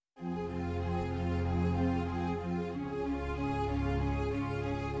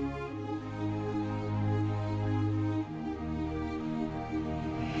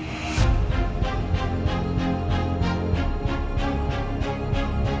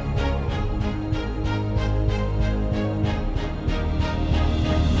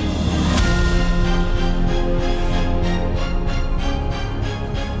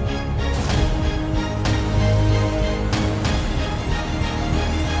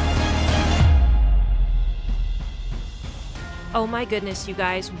Oh my goodness, you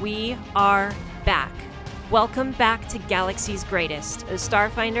guys, we are back. Welcome back to Galaxy's Greatest, a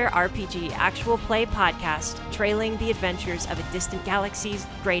Starfinder RPG actual play podcast trailing the adventures of a distant galaxy's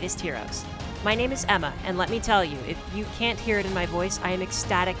greatest heroes. My name is Emma, and let me tell you, if you can't hear it in my voice, I am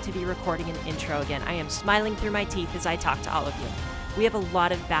ecstatic to be recording an intro again. I am smiling through my teeth as I talk to all of you. We have a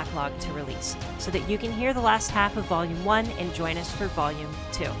lot of backlog to release, so that you can hear the last half of Volume 1 and join us for Volume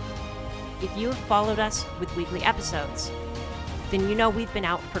 2. If you have followed us with weekly episodes, then you know we've been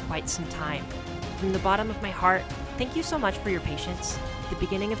out for quite some time. From the bottom of my heart, thank you so much for your patience. The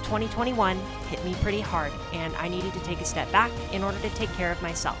beginning of 2021 hit me pretty hard, and I needed to take a step back in order to take care of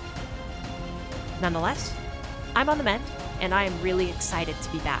myself. Nonetheless, I'm on the mend, and I am really excited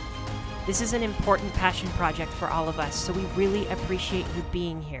to be back. This is an important passion project for all of us, so we really appreciate you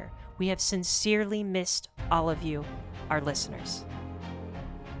being here. We have sincerely missed all of you, our listeners.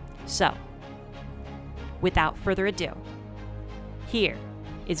 So, without further ado, here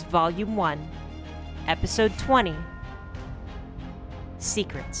is Volume 1, Episode 20,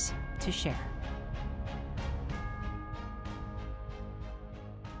 Secrets to Share.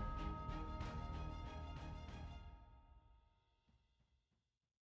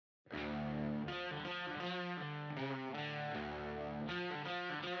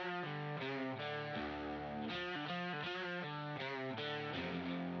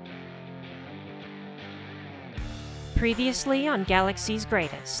 Previously on Galaxy's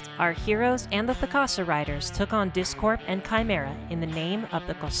Greatest, our heroes and the Thakassa Riders took on Discorp and Chimera in the name of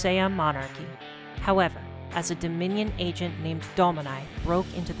the Kosea monarchy. However, as a Dominion agent named Domini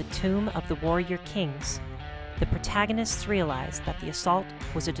broke into the tomb of the warrior kings, the protagonists realized that the assault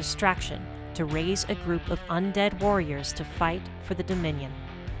was a distraction to raise a group of undead warriors to fight for the Dominion.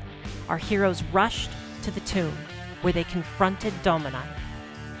 Our heroes rushed to the tomb, where they confronted Domini.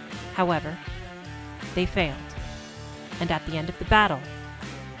 However, they failed. And at the end of the battle,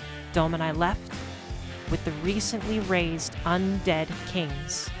 Domini left with the recently raised undead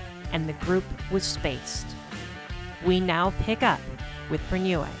kings, and the group was spaced. We now pick up with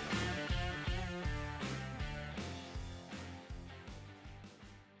Bryn.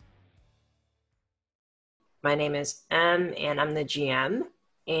 My name is Em, and I'm the GM,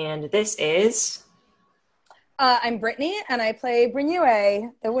 and this is... I'm Brittany, and I play Bryn,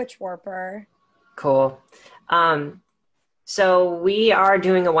 the Witch Warper. Cool. So we are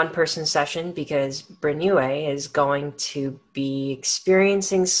doing a one-person session because Bryn is going to be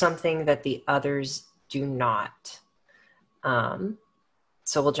experiencing something that the others do not.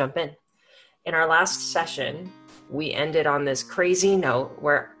 So we'll jump in. In our last session, we ended on this crazy note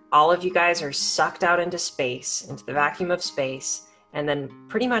where all of you guys are sucked out into space, into the vacuum of space, and then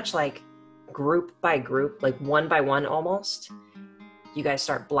pretty much like group by group, like one by one almost, you guys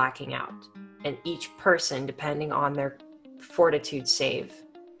start blacking out. And each person, depending on their fortitude save,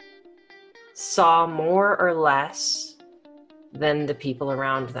 saw more or less than the people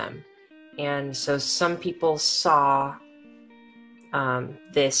around them. And so some people saw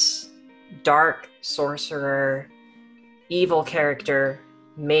this dark sorcerer, evil character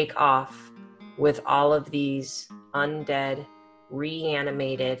make off with all of these undead,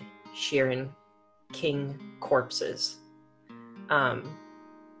 reanimated Sheeran King corpses.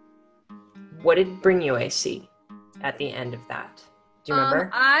 What did Bryn see at the end of that? Do you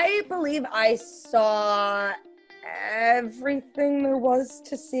remember? I believe I saw everything there was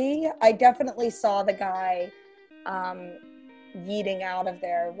to see. I definitely saw the guy yeeting out of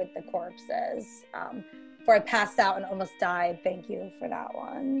there with the corpses. Before I passed out and almost died. Thank you for that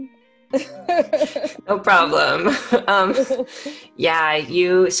one. No problem. Yeah,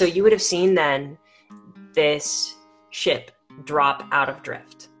 you would have seen then this ship drop out of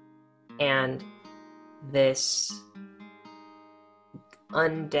drift, and this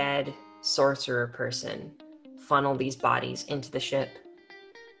undead sorcerer person funnel these bodies into the ship,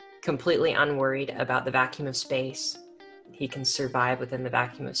 completely unworried about the vacuum of space. He can survive within the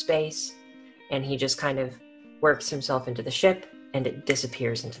vacuum of space, and he just kind of works himself into the ship, and it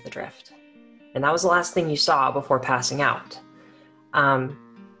disappears into the drift. And that was the last thing you saw before passing out. I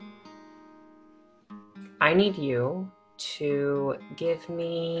need you to give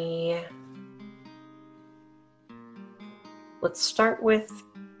me... Let's start with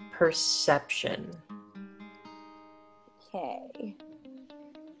perception. Okay.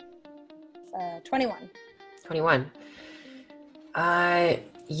 21. 21.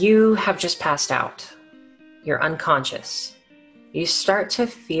 You have just passed out. You're unconscious. You start to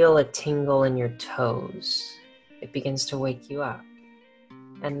feel a tingle in your toes. It begins to wake you up.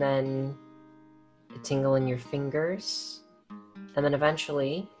 And then a tingle in your fingers. And then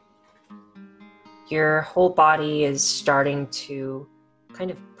eventually your whole body is starting to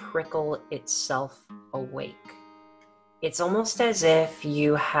kind of prickle itself awake. It's almost as if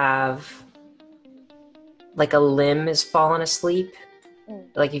you have, like, a limb is fallen asleep.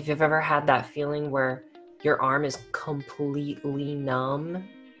 Like if you've ever had that feeling where your arm is completely numb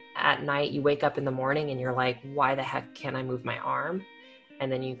at night, you wake up in the morning and you're like, why the heck can't I move my arm? And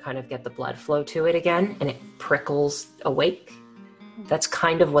then you kind of get the blood flow to it again and it prickles awake. That's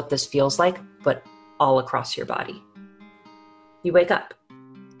kind of what this feels like, but all across your body. You wake up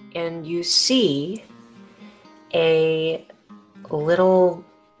and you see a little,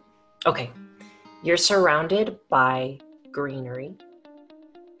 okay, you're surrounded by greenery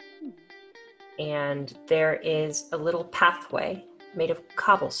and there is a little pathway made of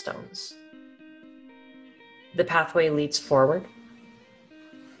cobblestones. The pathway leads forward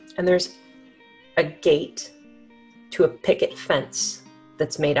and there's a gate to a picket fence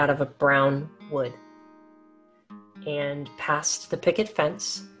that's made out of a brown wood. And past the picket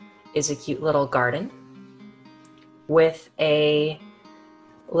fence is a cute little garden with a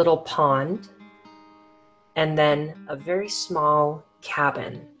little pond and then a very small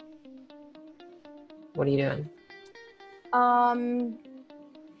cabin. What are you doing?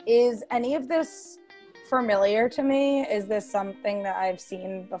 Is any of this familiar to me? Is this something that I've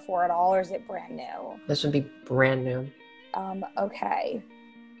seen before at all, or is it brand new? This would be brand new. Okay.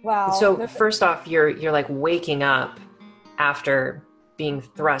 Well, so first off, you're like waking up after being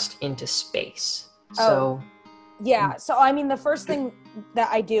thrust into space. So yeah. So I mean, the first thing that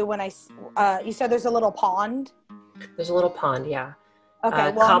I do when you said there's a little pond. There's a little pond, yeah.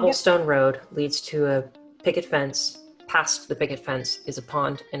 Okay. Well, cobblestone road leads to a picket fence. Past the picket fence is a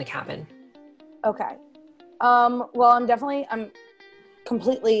pond and a cabin. Okay. Well, I'm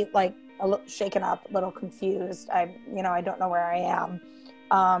completely like shaken up, a little confused. I don't know where I am.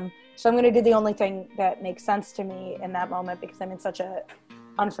 So I'm going to do the only thing that makes sense to me in that moment because I'm in such a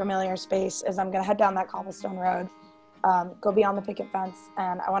unfamiliar space is I'm going to head down that cobblestone road, go beyond the picket fence,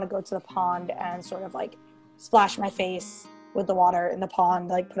 and I want to go to the pond and sort of like splash my face with the water in the pond,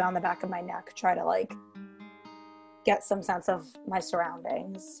 like put it on the back of my neck, try to like get some sense of my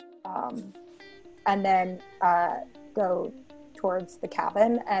surroundings. And then go towards the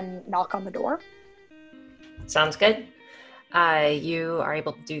cabin and knock on the door. Sounds good. You are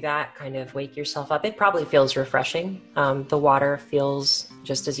able to do that, kind of wake yourself up. It probably feels refreshing. The water feels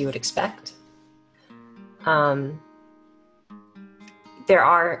just as you would expect. There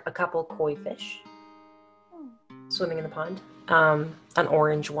are a couple koi fish swimming in the pond. An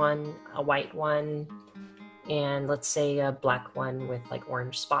orange one, a white one, and let's say a black one with like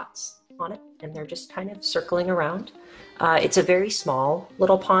orange spots on it, and they're just kind of circling around. It's a very small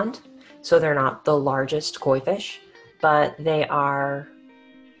little pond, so they're not the largest koi fish, but they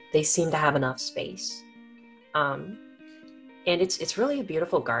seem to have enough space. And it's really a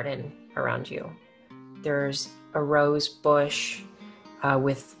beautiful garden around you. There's a rose bush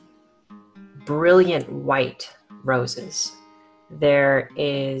with brilliant white roses. There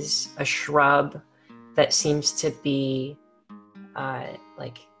is a shrub that seems to be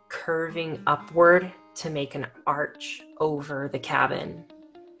like curving upward to make an arch over the cabin.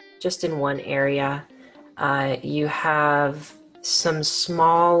 Just in one area, you have some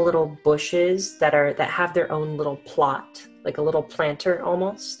small little bushes that have their own little plot, like a little planter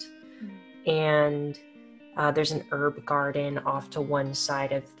almost. And there's an herb garden off to one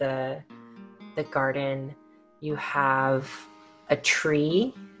side of the garden. You have a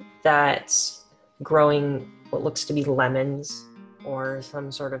tree that's growing what looks to be lemons or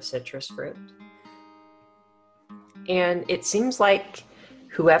some sort of citrus fruit. And it seems like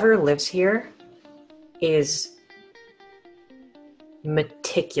whoever lives here is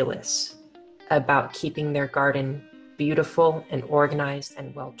meticulous about keeping their garden beautiful and organized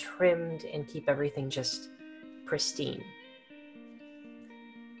and well trimmed and keep everything just pristine.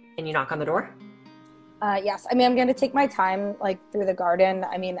 And you knock on the door? Yes. I mean, I'm going to take my time like through the garden.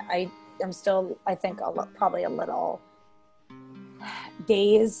 I mean, I'm still, I think, probably a little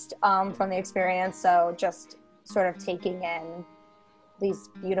dazed from the experience. So just sort of taking in these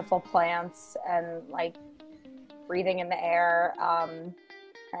beautiful plants and like breathing in the air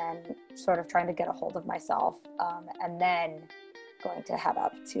and sort of trying to get a hold of myself. And then going to head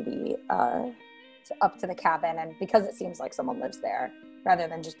up to the cabin. And because it seems like someone lives there, rather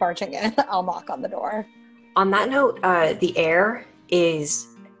than just barging in, I'll knock on the door. On that note, the air is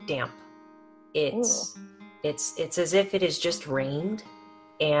damp. It's as if it has just rained,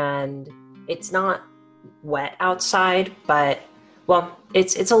 and it's not wet outside, but well,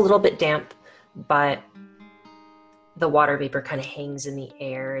 it's a little bit damp, but the water vapor kind of hangs in the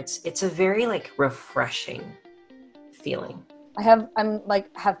air. It's a very like refreshing feeling.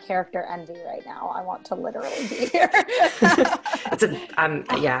 have character envy right now. I want to literally be here. Sounds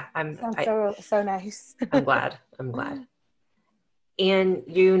so nice. I'm glad. And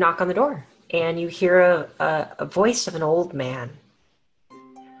you knock on the door, and you hear a voice of an old man.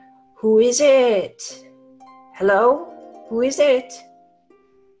 Who is it? Hello? Who is it?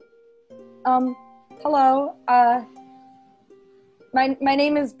 Hello. My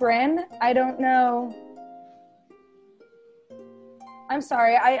name is Bryn. I don't know. I'm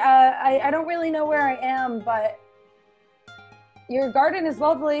sorry. I don't really know where I am, but your garden is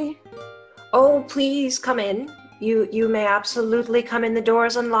lovely. Oh, please come in. You may absolutely come in. The door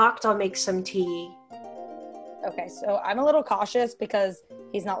is unlocked. I'll make some tea. Okay, so I'm a little cautious because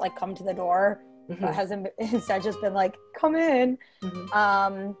he's not like come to the door, but hasn't instead just been like, come in.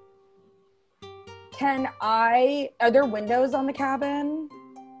 Are there windows on the cabin?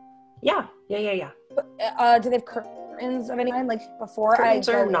 Yeah. Do they have curtains of any kind? Like before curtains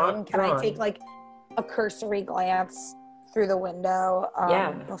I go not in, can drawn. I take like a cursory glance through the window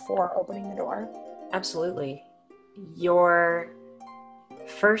before opening the door? Absolutely. Your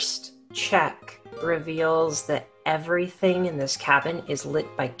first check reveals that everything in this cabin is lit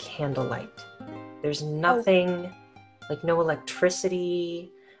by candlelight. There's nothing, like no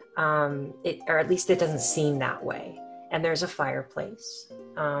electricity, or at least it doesn't seem that way. And there's a fireplace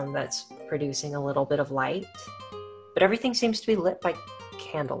that's producing a little bit of light, but everything seems to be lit by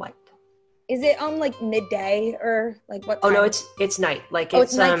candlelight. Is it like midday or like what time? Oh no, it's night. Like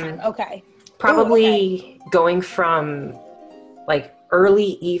it's nighttime. Okay. Probably going from like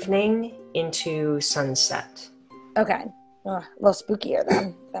early evening into sunset. Okay. A little spookier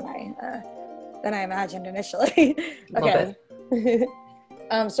than I imagined initially. Okay.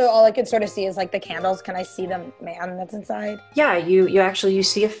 So all I can sort of see is like the candles. Can I see the man that's inside? Yeah, you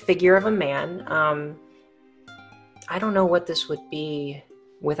see a figure of a man. I don't know what this would be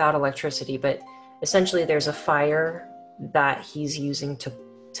without electricity, but essentially there's a fire that he's using to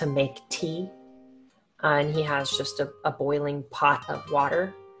make tea. And he has just a boiling pot of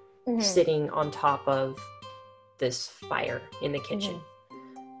water sitting on top of this fire in the kitchen.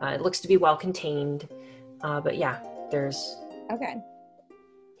 It looks to be well contained, but yeah, there's... Okay.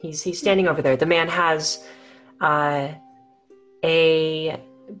 He's standing over there. The man has a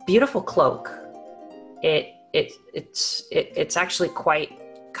beautiful cloak. It's actually quite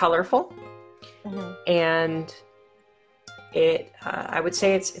colorful, and I would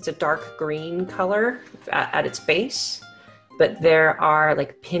say it's a dark green color at its base, but there are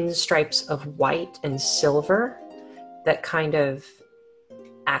like pinstripes of white and silver that kind of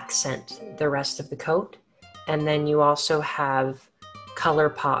accent the rest of the coat, and then you also have color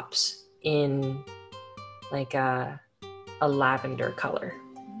pops in like a lavender color.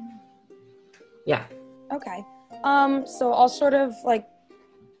 Yeah. Okay. So I'll sort of like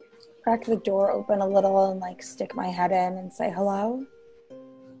crack the door open a little and like stick my head in and say hello.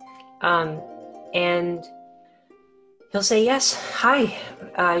 And he'll say, yes, hi.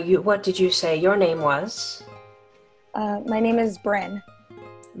 What did you say your name was? My name is Bryn.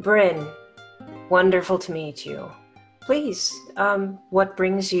 Bryn. Wonderful to meet you. Please, what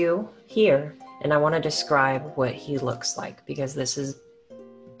brings you here? And I want to describe what he looks like because this is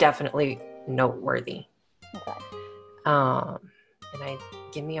definitely noteworthy. Okay.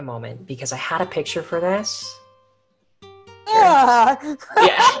 Give me a moment because I had a picture for this. Yeah.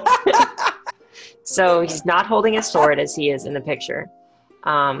 So he's not holding a sword as he is in the picture.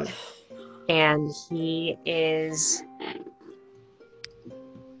 And he is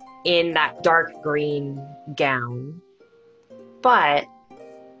in that dark green gown, but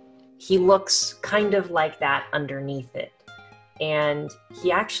he looks kind of like that underneath it. And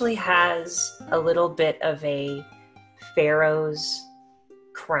he actually has a little bit of a pharaoh's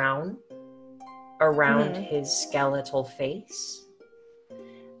crown around his skeletal face.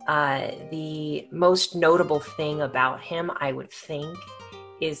 The most notable thing about him, I would think,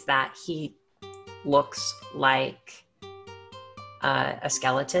 is that he looks like a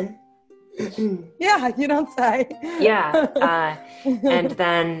skeleton. Yeah, you don't say. Yeah. And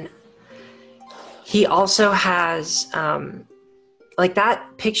then he also has, like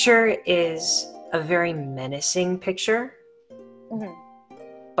that picture is a very menacing picture,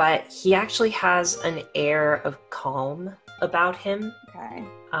 but he actually has an air of calm about him. Okay.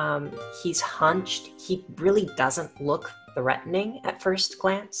 He's hunched. He really doesn't look threatening at first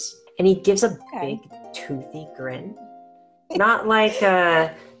glance. And he gives a big toothy grin. Not like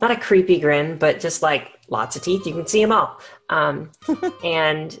not a creepy grin, but just like lots of teeth. You can see them all.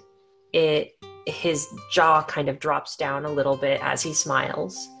 And his jaw kind of drops down a little bit as he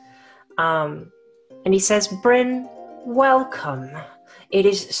smiles. And he says, Bryn, welcome. It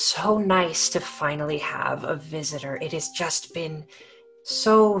is so nice to finally have a visitor. It has just been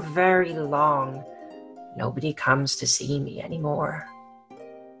so very long. Nobody comes to see me anymore.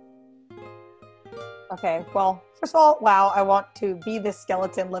 Okay, well, first of all, wow, I want to be this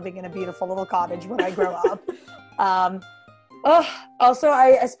skeleton living in a beautiful little cottage when I grow up. Also,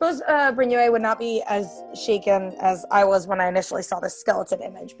 I suppose Brynue would not be as shaken as I was when I initially saw this skeleton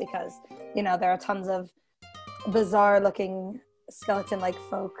image because, there are tons of bizarre-looking skeleton-like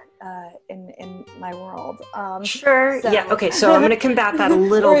folk in my world. Sure. Yeah. Okay. So I'm going to combat that a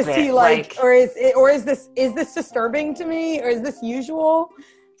little bit. Is this disturbing to me, or is this usual?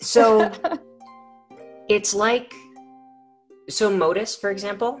 So it's like, Modus, for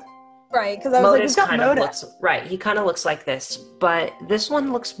example. Right, because I was Modus like, we've got Modus. Right, he kind of looks like this, but this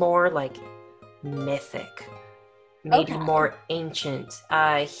one looks more like mythic, maybe more ancient.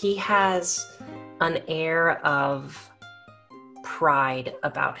 He has an air of pride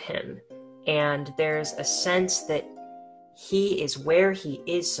about him, and there's a sense that he is where he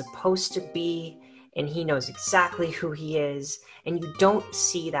is supposed to be, and he knows exactly who he is, and you don't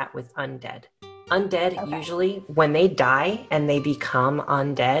see that with undead. Undead, usually, when they die and they become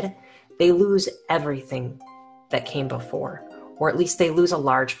undead, they lose everything that came before, or at least they lose a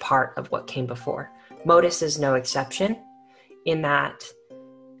large part of what came before. Modus is no exception in that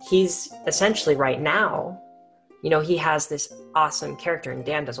he's essentially right now, he has this awesome character, and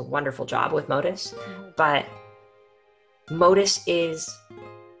Dan does a wonderful job with Modus, but Modus is,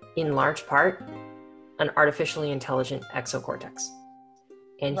 in large part, an artificially intelligent exocortex.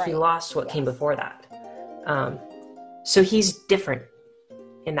 And he lost what came before that. So he's different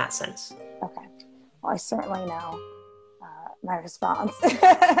in that sense. Okay. Well, I certainly know my response.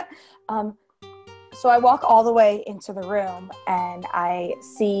 So I walk all the way into the room and I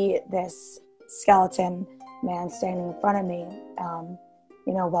see this skeleton man standing in front of me,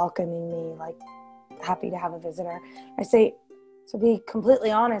 welcoming me, like happy to have a visitor. I say, to be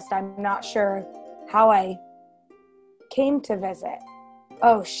completely honest, I'm not sure how I came to visit.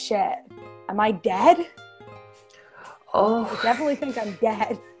 Oh shit. Am I dead? Oh. I definitely think I'm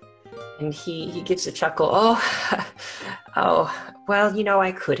dead. And he gives a chuckle. Well,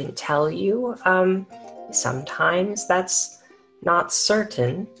 I couldn't tell you. Sometimes that's not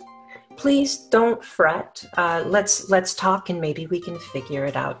certain. Please don't fret. Let's talk and maybe we can figure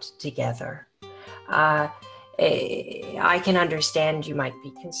it out together. I can understand you might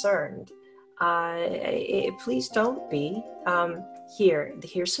be concerned. Please don't be.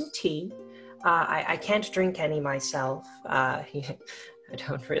 Here's some tea. I can't drink any myself. I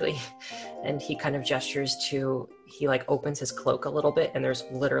don't really. And he kind of gestures to, he opens his cloak a little bit and there's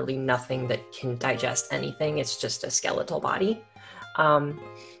literally nothing that can digest anything. It's just a skeletal body.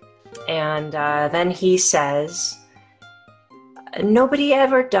 And then he says, nobody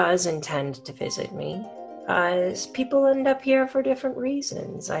ever does intend to visit me. People end up here for different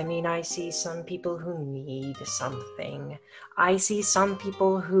reasons. I mean, I see some people who need something. I see some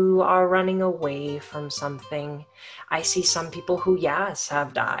people who are running away from something. I see some people who, yes,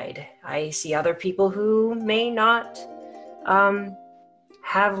 have died. I see other people who may not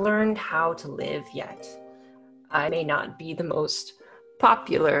have learned how to live yet. I may not be the most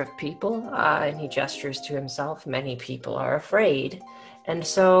popular of people, and he gestures to himself. Many people are afraid. And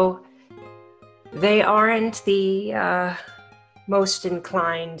so they aren't the most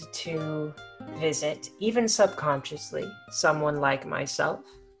inclined to visit, even subconsciously, someone like myself.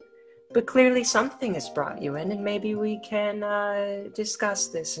 But clearly something has brought you in, and maybe we can discuss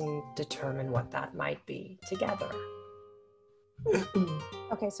this and determine what that might be together.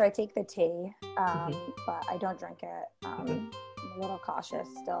 Okay, so I take the tea, but I don't drink it. I'm a little cautious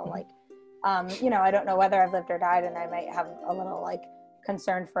still. I don't know whether I've lived or died, and I might have a little,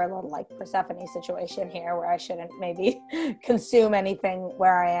 concern for a little Persephone situation here where I shouldn't maybe consume anything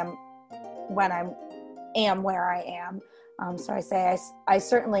where I am when I am where I am. So I say I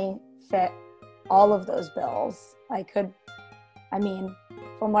certainly fit all of those bills. From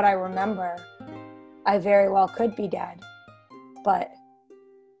what I remember, I very well could be dead, but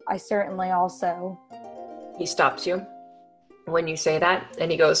I certainly also... He stops you when you say that and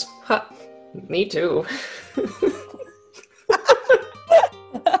he goes, huh, me too.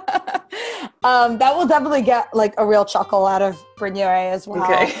 That will definitely get a real chuckle out of Brynue as well.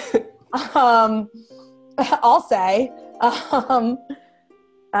 Okay. I'll say,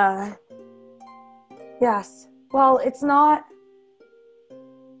 yes. Well, it's not,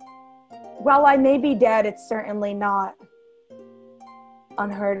 while I may be dead, it's certainly not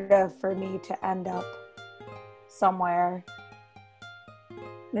unheard of for me to end up somewhere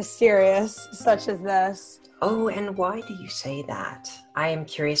mysterious such as this. Oh, and why do you say that? I am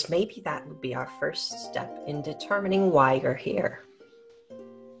curious. Maybe that would be our first step in determining why you're here.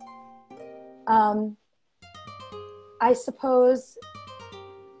 I suppose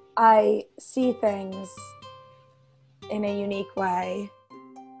I see things in a unique way.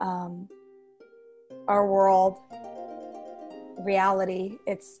 Our world, reality,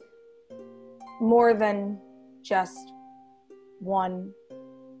 it's more than just one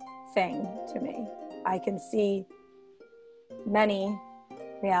thing to me. I can see many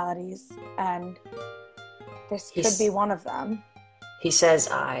realities, and this could be one of them. He says,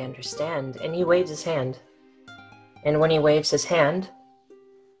 I understand, and he waves his hand. And when he waves his hand,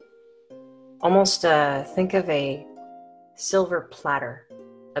 almost think of a silver platter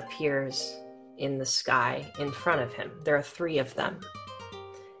appears in the sky in front of him. There are 3 of them.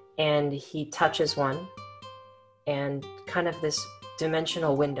 And he touches one, and kind of this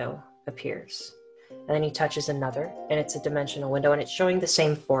dimensional window appears. And then he touches another, and it's a dimensional window, and it's showing the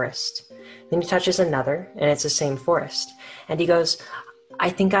same forest. Then he touches another, and it's the same forest. And he goes, I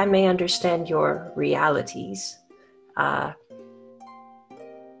think I may understand your realities.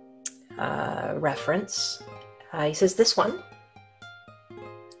 Reference. He says, this one.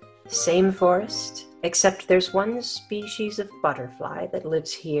 Same forest, except there's one species of butterfly that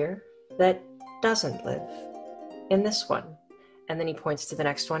lives here that doesn't live in this one. And then he points to the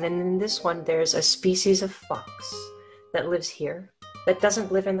next one, and in this one there's a species of fox that lives here that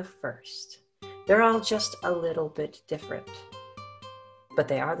doesn't live in the first. They're all just a little bit different, but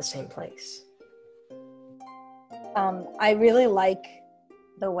they are the same place. I really like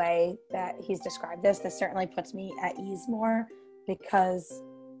the way that he's described this. This certainly puts me at ease more, because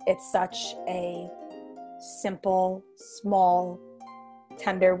it's such a simple, small,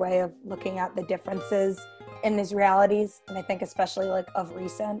 tender way of looking at the differences in these realities. And I think especially like of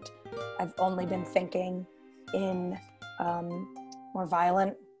recent, I've only been thinking in more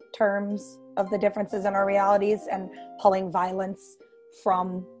violent terms of the differences in our realities and pulling violence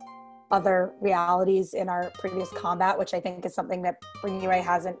from other realities in our previous combat, which I think is something that Bryn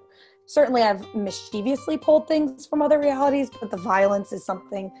hasn't. Certainly I've mischievously pulled things from other realities, but the violence is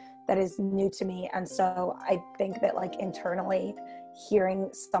something that is new to me. And so I think that like internally hearing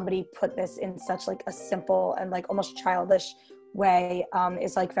somebody put this in such like a simple and like almost childish way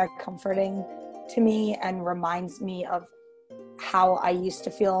is like very comforting to me and reminds me of how I used to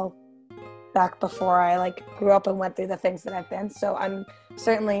feel back before I like grew up and went through the things that I've been. So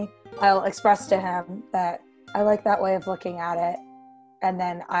I'll express to him that I like that way of looking at it. And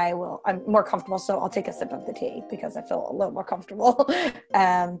then I'm more comfortable. So I'll take a sip of the tea because I feel a little more comfortable.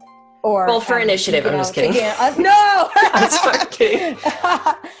 Roll for initiative. I'm just kidding. No! I'm sorry, kidding.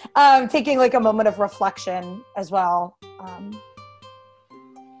 Taking like a moment of reflection as well.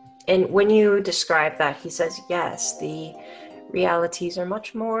 And when you describe that, he says, yes, the realities are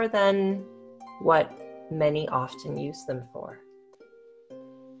much more than what many often use them for.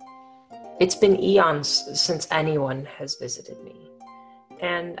 It's been eons since anyone has visited me,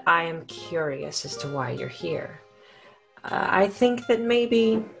 and I am curious as to why you're here. I think that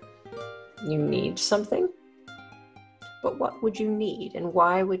maybe you need something, but what would you need, and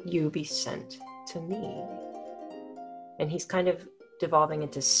why would you be sent to me? And he's kind of devolving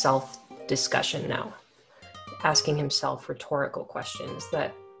into self-discussion now, asking himself rhetorical questions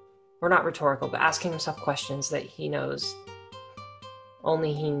that, or not rhetorical, but asking himself questions that he knows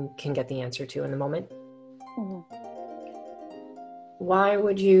only he can get the answer to in the moment. Mm-hmm. Why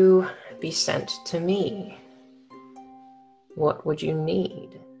would you be sent to me? What would you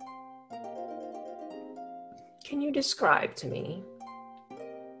need? Can you describe to me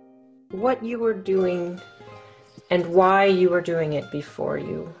what you were doing and why you were doing it before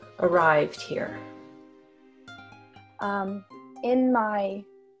you arrived here? In my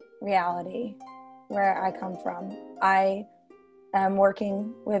reality, where I come from, I am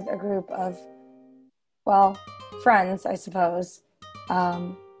working with a group of, friends, I suppose.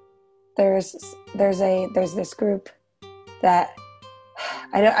 There's this group that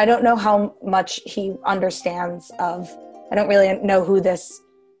I don't know how much he understands of. I don't really know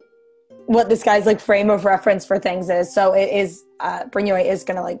what this guy's like frame of reference for things is. So it is, Bryn is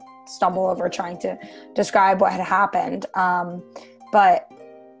going to like stumble over trying to describe what had happened. But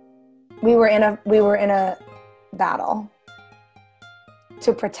we were in a battle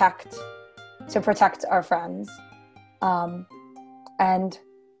to protect our friends. And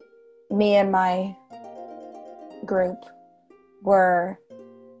me and my group were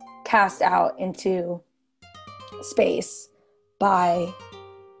cast out into space by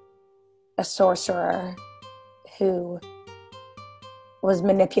a sorcerer who was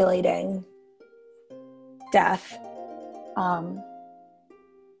manipulating death.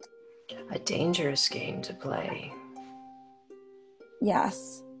 A dangerous game to play.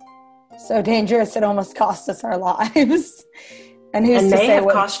 Yes. So dangerous it almost cost us our lives. And who's to may say have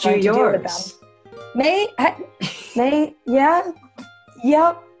what cost he's you going to do with yours. them.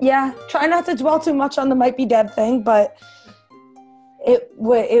 Yeah. Try not to dwell too much on the might be dead thing, but it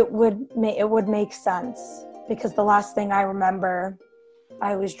would make sense, because the last thing I remember,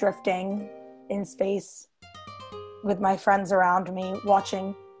 I was drifting in space with my friends around me,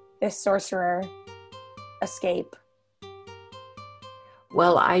 watching this sorcerer escape.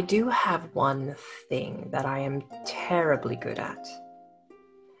 Well, I do have one thing that I am terribly good at.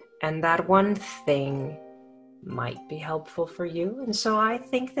 And that one thing might be helpful for you. And so I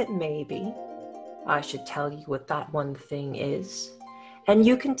think that maybe I should tell you what that one thing is. And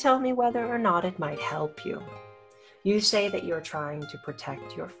you can tell me whether or not it might help you. You say that you're trying to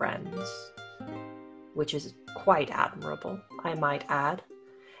protect your friends, which is quite admirable, I might add.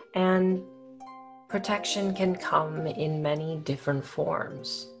 And protection can come in many different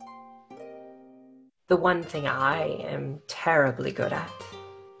forms. The one thing I am terribly good at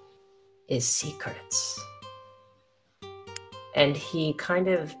is secrets. And he kind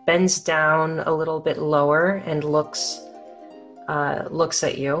of bends down a little bit lower and looks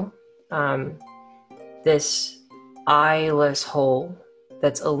at you. This eyeless hole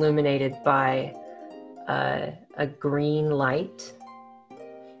that's illuminated by a green light.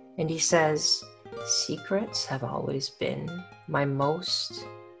 And he says, secrets have always been my most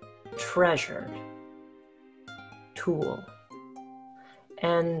treasured tool.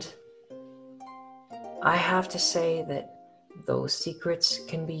 And I have to say that those secrets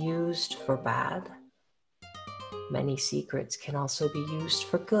can be used for bad. Many secrets can also be used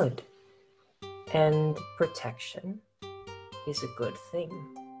for good. And protection is a good thing.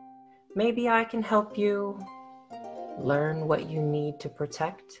 Maybe I can help you learn what you need to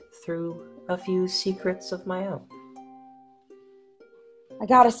protect through a few secrets of my own. I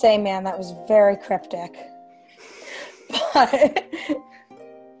gotta say, man, that was very cryptic. But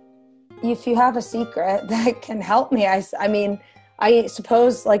if you have a secret that can help me, I mean, I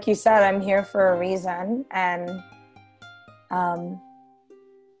suppose, like you said, I'm here for a reason, and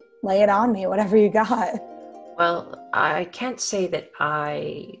lay it on me, whatever you got. Well, I can't say that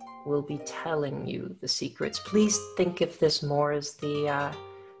I will be telling you the secrets. Please think of this more as the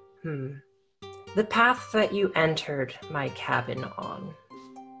path that you entered my cabin on.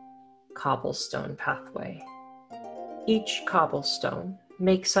 Cobblestone pathway. Each cobblestone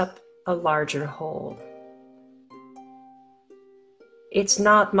makes up a larger whole. It's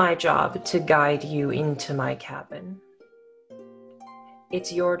not my job to guide you into my cabin.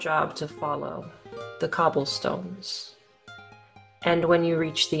 It's your job to follow the cobblestones. And when you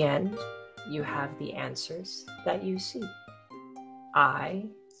reach the end, you have the answers that you seek. I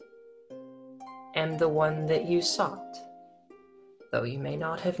am the one that you sought, though you may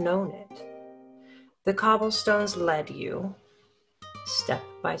not have known it. The cobblestones led you step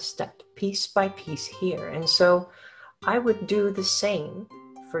by step, piece by piece here. And so I would do the same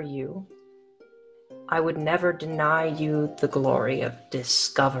for you. I would never deny you the glory of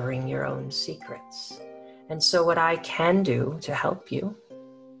discovering your own secrets. And so what I can do to help you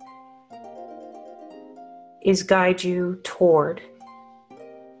is guide you toward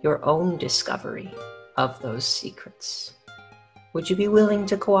your own discovery of those secrets. Would you be willing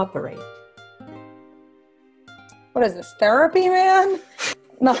to cooperate? What is this, therapy, man?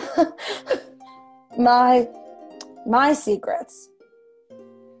 My secrets.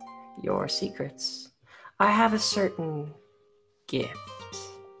 Your secrets. I have a certain gift.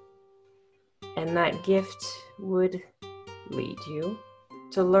 And that gift would lead you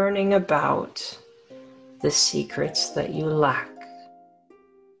to learning about the secrets that you lack.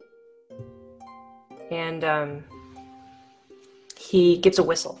 And he gives a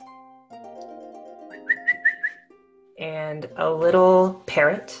whistle. And a little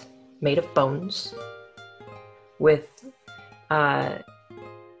parrot made of bones with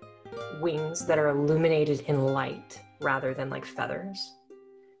wings that are illuminated in light rather than like feathers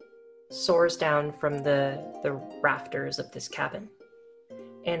soars down from the rafters of this cabin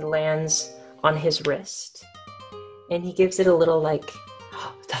and lands on his wrist. And he gives it a little like,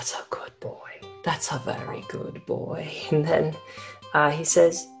 oh, that's a good boy. That's a very good boy. And then he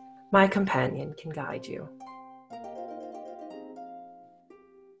says, my companion can guide you.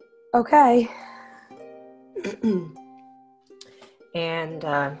 Okay. And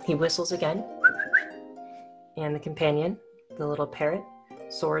he whistles again. And the companion the little parrot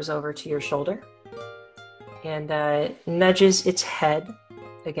soars over to your shoulder and nudges its head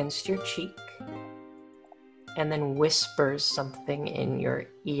against your cheek and then whispers something in your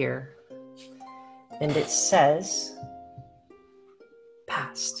ear. And it says,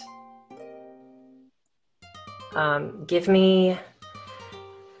 "Past." Give me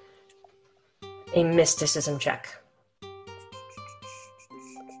a mysticism check.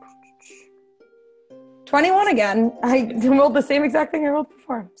 21 again. I rolled the same exact thing I rolled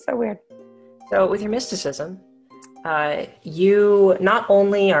before. So weird. So with your mysticism, you not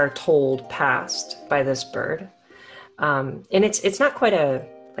only are told past by this bird, and it's not quite a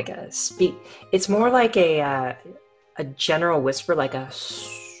speak. It's more like a general whisper, like a,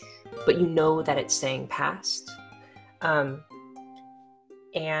 but you know that it's saying past. And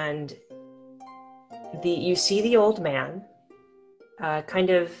you see the old man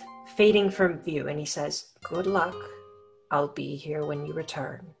kind of fading from view, and he says, "Good luck. I'll be here when you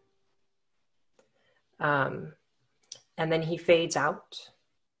return." And then he fades out,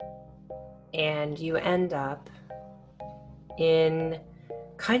 and you end up in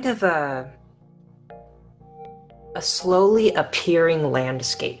kind of a slowly appearing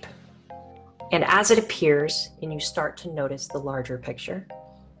landscape. And as it appears, and you start to notice the larger picture,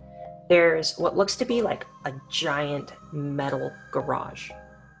 there's what looks to be like a giant metal garage.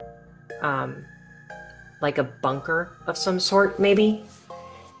 Like a bunker of some sort, maybe.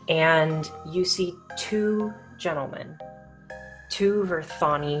 And you see two Verthani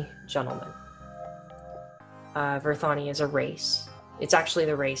gentlemen. Verthani is a race. It's actually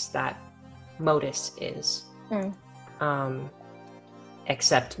the race that Modus is.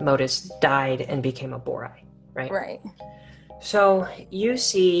 Except Modus died and became a Borai, right? Right. So you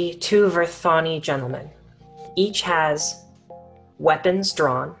see two Verthani gentlemen. Each has weapons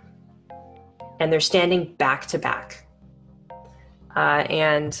drawn, and they're standing back to back.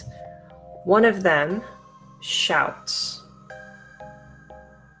 And one of them shouts,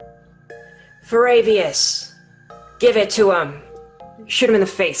 "Faravius, give it to him. Shoot him in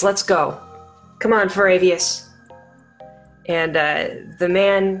the face. Let's go. Come on, Faravius." And the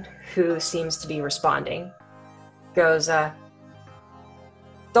man who seems to be responding goes,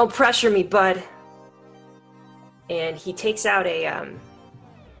 "Don't pressure me, bud." And he takes out a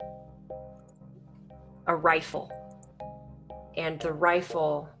rifle. And the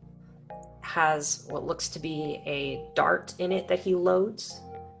rifle has what looks to be a dart in it that he loads.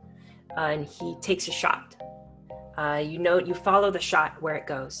 And he takes a shot. You follow the shot where it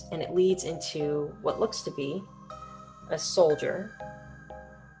goes, and it leads into what looks to be a soldier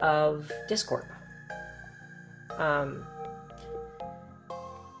of Discord.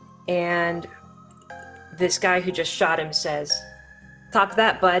 And this guy who just shot him says, "Top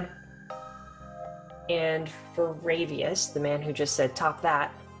that, bud." And Faravius, the man who just said, "Top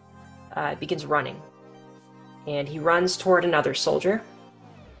that," begins running. And he runs toward another soldier.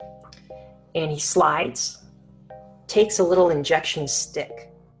 And he slides, takes a little injection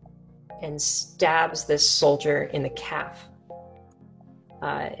stick, and stabs this soldier in the calf.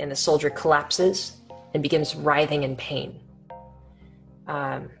 And the soldier collapses and begins writhing in pain.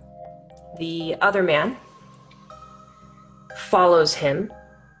 The other man follows him,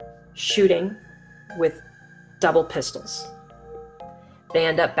 shooting with double pistols. They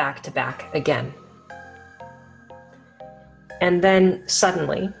end up back to back again. And then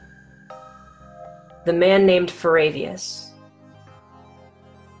suddenly, the man named Faravius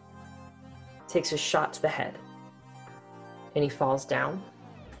takes a shot to the head, and he falls down,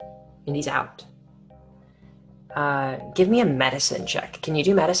 and he's out. Give me a medicine check. Can you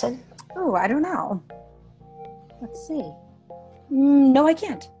do medicine? Oh, I don't know. Let's see. No, I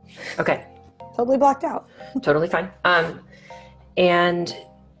can't. Okay. Totally blacked out. Totally fine. And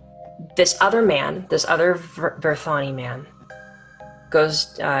this other Verthani man,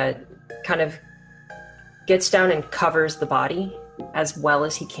 goes, kind of gets down and covers the body as well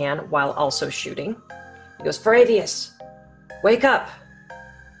as he can while also shooting. He goes, "Faravius, wake up!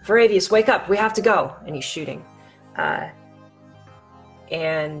 Faravius, wake up! We have to go!" And he's shooting.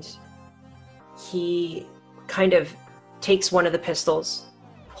 And he kind of takes one of the pistols,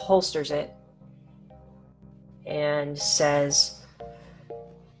 holsters it, and says,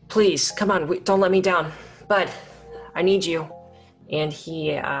 "Please, come on, don't let me down. Bud, I need you." And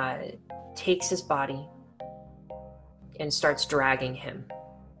he takes his body and starts dragging him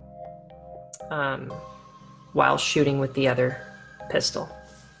while shooting with the other pistol.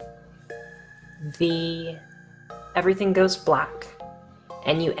 Everything goes black,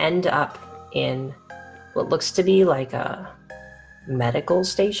 and you end up in what looks to be like a medical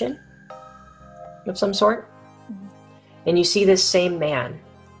station of some sort. And you see this same man,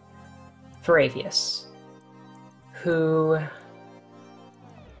 Faravius, who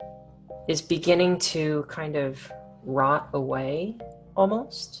is beginning to kind of rot away,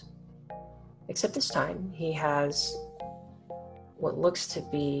 almost. Except this time, he has what looks to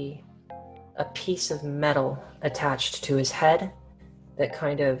be a piece of metal attached to his head that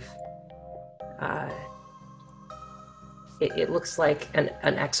kind of, it looks like an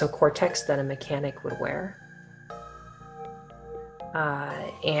exocortex that a mechanic would wear.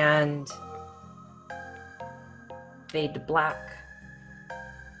 And fade to black,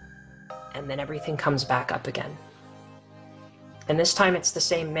 and then everything comes back up again. And this time it's the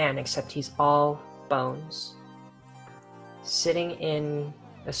same man, except he's all bones, sitting in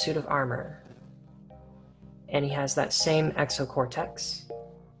a suit of armor, and he has that same exocortex,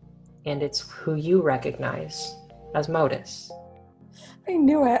 and it's who you recognize as Modus. I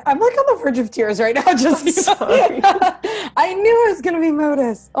knew it. I'm like on the verge of tears right now. Just sorry. I knew it was going to be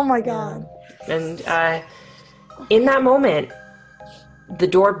Modus. Oh my God. Yeah. And in that moment, the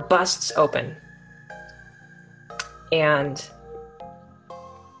door busts open, and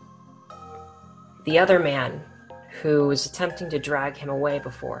the other man who was attempting to drag him away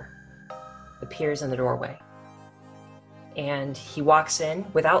before appears in the doorway. And he walks in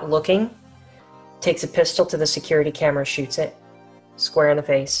without looking, takes a pistol to the security camera, shoots it square in the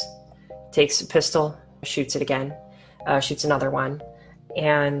face, takes a pistol, shoots it again, shoots another one,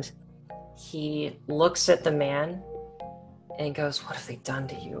 and he looks at the man and goes, "What have they done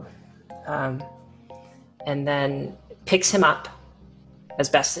to you?" And then picks him up as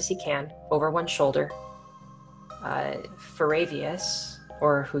best as he can over one shoulder. Faravius,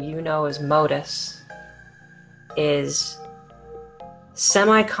 or who you know as Modus, is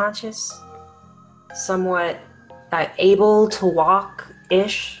semi-conscious, somewhat able to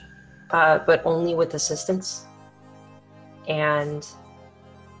walk-ish, but only with assistance. And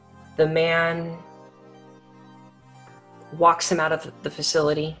the man walks him out of the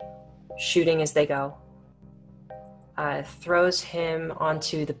facility, shooting as they go, throws him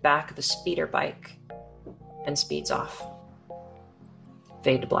onto the back of a speeder bike, and speeds off.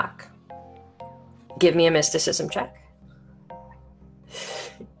 Fade to black. Give me a mysticism check.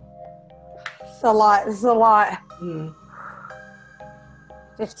 It's a lot. This is a lot.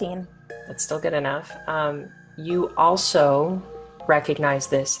 15. That's still good enough. You also recognize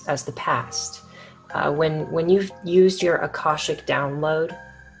this as the past. When you've used your Akashic download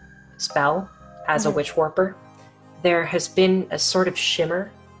spell as a witch warper, there has been a sort of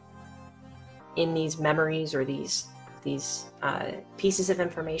shimmer in these memories or these pieces of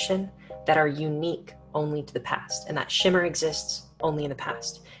information that are unique only to the past, and that shimmer exists only in the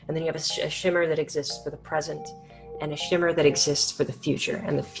past. And then you have a shimmer that exists for the present, and a shimmer that exists for the future.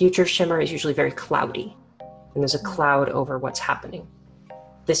 And the future shimmer is usually very cloudy, and there's a cloud over what's happening.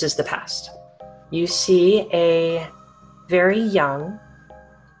 This is the past. You see a very young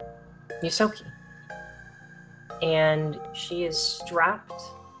Yusoki, and she is strapped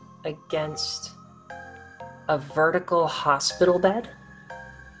against a vertical hospital bed.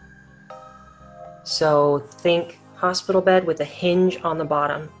 So think hospital bed with a hinge on the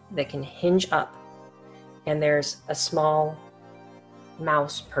bottom that can hinge up, and there's a small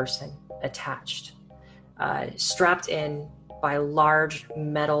mouse person attached, strapped in by large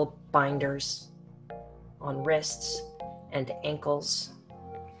metal binders on wrists and ankles,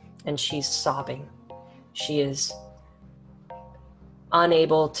 and she's sobbing. She is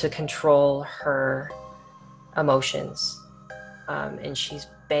unable to control her emotions, and she's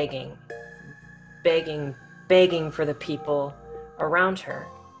begging for the people around her,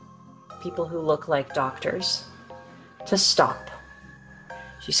 people who look like doctors, to stop.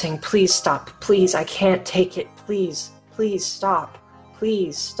 She's saying, "Please stop, please, I can't take it, please stop,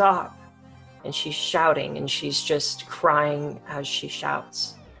 please stop." And she's shouting, and she's just crying as she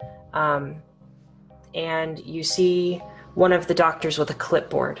shouts. And you see one of the doctors with a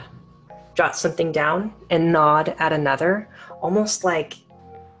clipboard jot something down and nod at another, almost like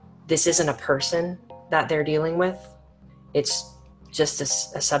this isn't a person that they're dealing with. It's just a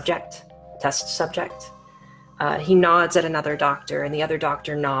subject, test subject. He nods at another doctor, and the other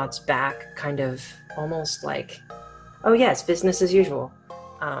doctor nods back, kind of almost like, "Oh yes, business as usual."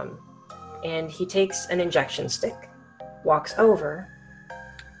 And he takes an injection stick, walks over,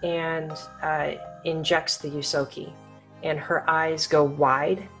 and injects the Yusoki, and her eyes go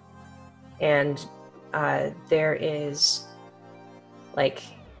wide, and there is, like,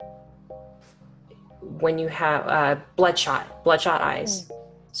 when you have bloodshot eyes.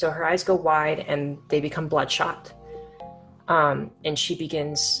 So her eyes go wide and they become bloodshot. And she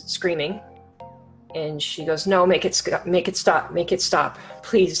begins screaming And she goes, no, make it stop.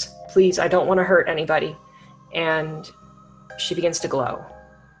 Please, I don't want to hurt anybody. And she begins to glow.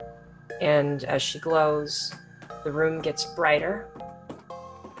 And as she glows, the room gets brighter.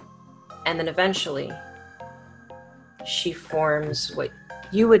 And then eventually, she forms what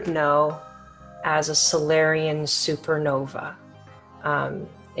you would know as a Solarian supernova.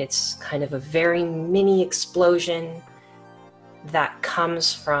 It's kind of a very mini explosion that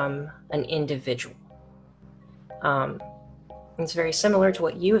comes from an individual. It's very similar to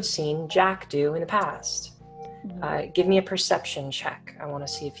what you have seen Jack do in the past. Mm-hmm. Give me a perception check. I want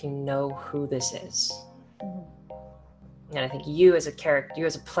to see if you know who this is. Mm-hmm. And I think you as a character, you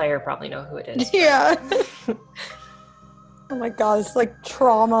as a player probably know who it is. Yeah. Oh my god, it's like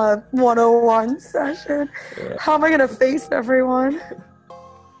trauma 101 session. Yeah. How am I gonna face everyone?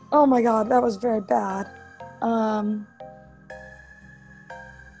 Oh my god, that was very bad.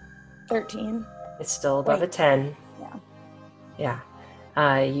 13. It's still above a 10. Yeah.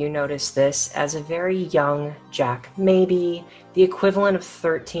 Yeah. You notice this as a very young Jack, maybe the equivalent of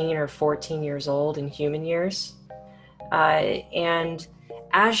 13 or 14 years old in human years. And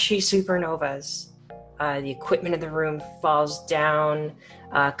as she supernovas, the equipment in the room falls down.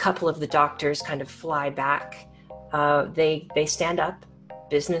 A couple of the doctors kind of fly back. They stand up,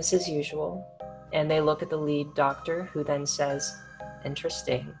 business as usual, and they look at the lead doctor, who then says,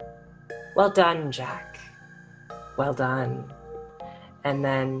 "Interesting. Well done, Jack. Well done." And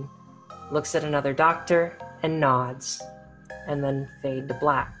then looks at another doctor and nods, and then fade to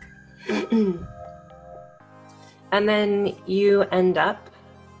black. And then you end up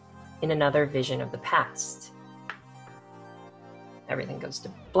in another vision of the past. Everything goes to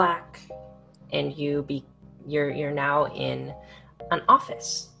black, and you're now in an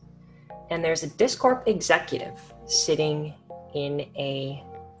office. And there's a Discorp executive sitting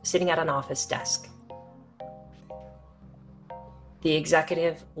at an office desk. The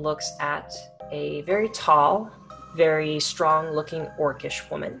executive looks at a very tall, very strong-looking orcish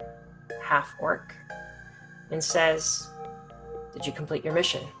woman, half-orc, and says, "Did you complete your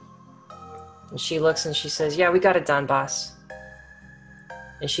mission?" And she looks and she says, "Yeah, we got it done, boss."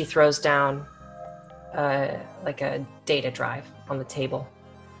 And she throws down like a data drive on the table.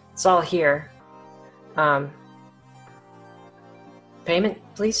 It's all here. Payment,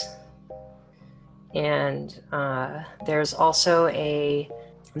 please. And there's also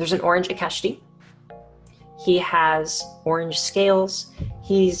there's an orange Akashti. He has orange scales.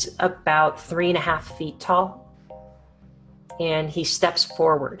 He's about 3.5 feet tall. And he steps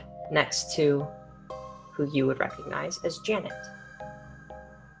forward next to who you would recognize as Janet,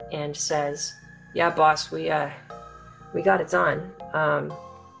 and says, "Yeah, boss, we got it done.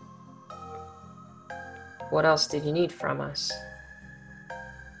 What else did you need from us?"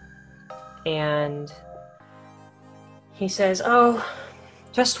 And he says, "Oh,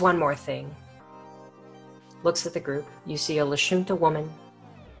 just one more thing." Looks at the group. You see a Lashunta woman.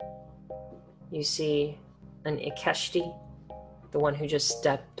 You see an Ikeshti, the one who just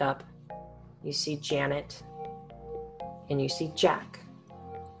stepped up. You see Janet. And you see Jack.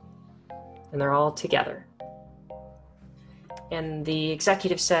 And they're all together. And the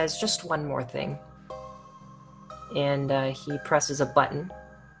executive says, "Just one more thing." And he presses a button.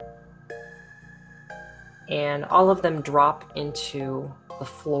 And all of them drop into the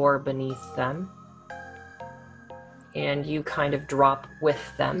floor beneath them. And you kind of drop with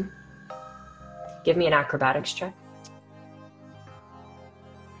them. Give me an acrobatics check.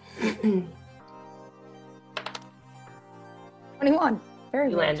 21. Very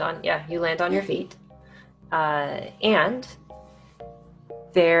good. You land on your feet. And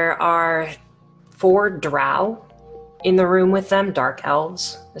there are 4 drow in the room with them, dark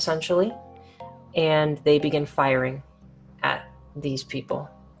elves, essentially. And they begin firing at these people,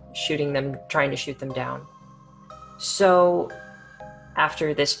 shooting them, trying to shoot them down. So,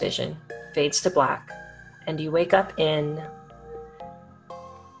 after this vision, fades to black, and you wake up in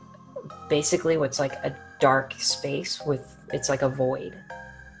basically what's like a dark space it's like a void.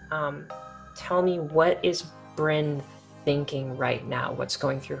 Tell me, what is Bryn thinking right now? What's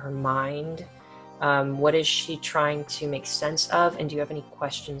going through her mind? What is she trying to make sense of? And do you have any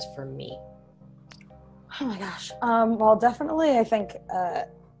questions for me? Oh my gosh. Well, definitely, I think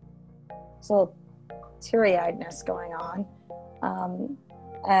there's a little teary-eyedness going on.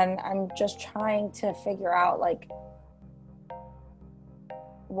 And I'm just trying to figure out, like,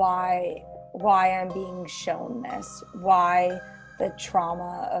 why I'm being shown this, why the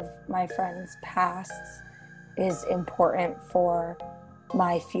trauma of my friends' pasts is important for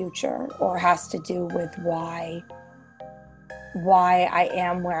my future, or has to do with why I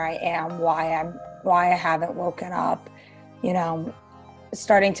am where I am, why I'm why I haven't woken up,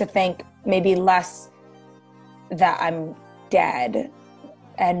 starting to think maybe less that I'm dead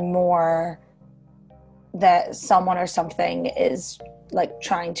and more that someone or something is like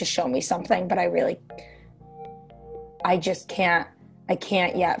trying to show me something, but I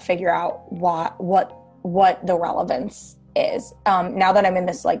can't yet figure out what the relevance is. Now that I'm in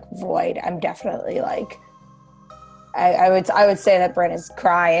this like void, I'm definitely like, I would say that Bryn is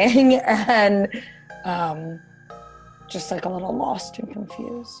crying and just like a little lost and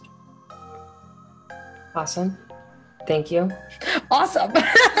confused. Awesome. Thank you. Awesome.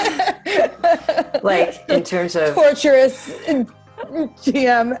 Like in terms of torturous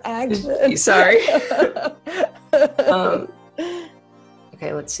GM action. Sorry.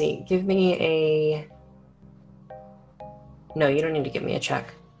 Okay, let's see. Give me a... No, you don't need to give me a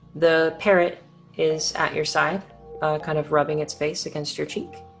check. The parrot is at your side, kind of rubbing its face against your cheek.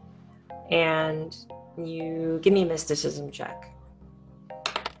 And you give me a mysticism check.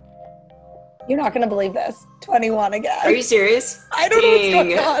 You're not going to believe this. 21 again. Are you serious? I don't know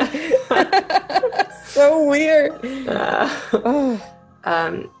what's going on. So weird.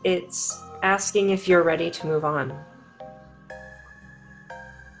 It's asking if you're ready to move on.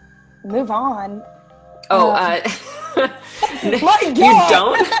 Move on? Oh, my God. You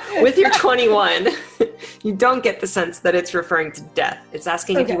don't? With your 21, you don't get the sense that it's referring to death. It's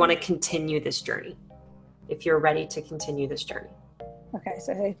asking if you want to continue this journey. If you're ready to continue this journey. Okay,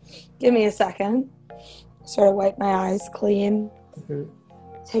 so hey, give me a second. Sort of wipe my eyes clean. Mm-hmm.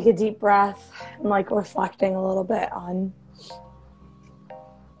 Take a deep breath. I'm like reflecting a little bit on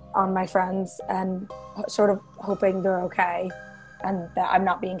my friends and sort of hoping they're okay and that I'm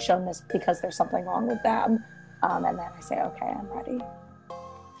not being shown this because there's something wrong with them. And then I say, okay, I'm ready.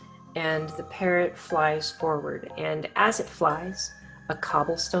 And the parrot flies forward, and as it flies, a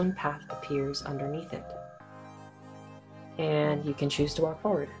cobblestone path appears underneath it. And you can choose to walk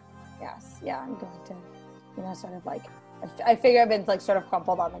forward. Yes, yeah, I'm going to, sort of like, I figure I've been like sort of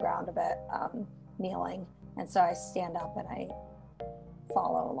crumpled on the ground a bit, kneeling. And so I stand up and I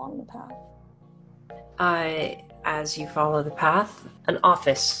follow along the path. As you follow the path, an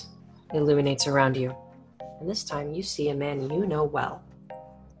office illuminates around you. And this time you see a man you know well.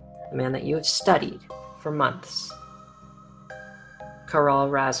 A man that you have studied for months. Karal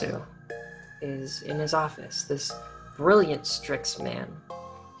Razu is in his office. This brilliant Strix man.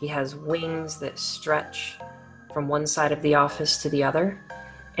 He has wings that stretch from one side of the office to the other,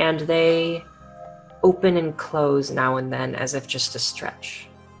 and they open and close now and then as if just to stretch.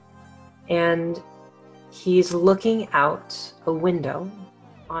 And he's looking out a window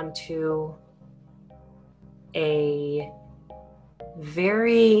onto a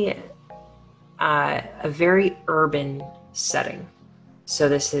very urban setting. So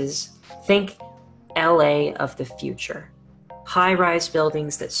this is, think LA of the future. High-rise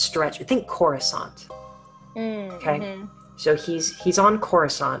buildings that stretch. Think Coruscant. Okay? Mm-hmm. So he's on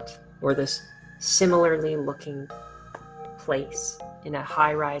Coruscant, or this similarly looking place in a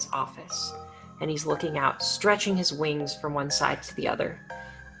high-rise office. And he's looking out, stretching his wings from one side to the other.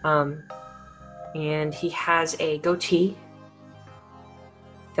 And he has a goatee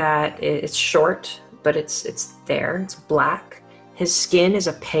that it's short, but it's there. It's black. His skin is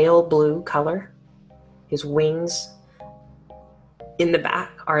a pale blue color. His wings in the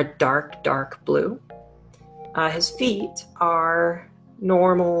back are a dark blue. His feet are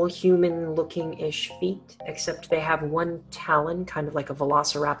normal human-looking-ish feet, except they have one talon, kind of like a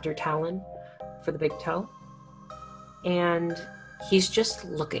velociraptor talon for the big toe. And he's just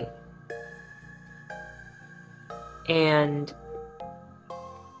looking. And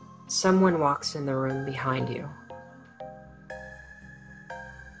someone walks in the room behind you.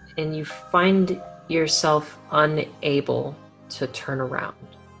 And you find yourself unable to turn around.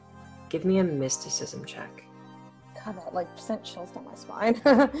 Give me a mysticism check. God, that like sent chills down my spine.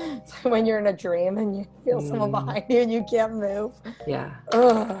 It's like when you're in a dream and you feel someone behind you and you can't move. Yeah.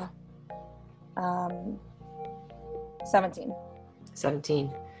 Ugh. 17.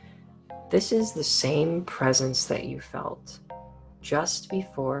 17. This is the same presence that you felt just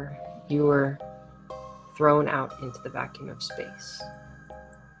before you were thrown out into the vacuum of space.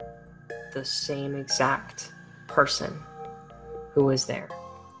 The same exact person who was there,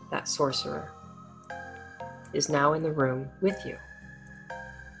 that sorcerer, is now in the room with you.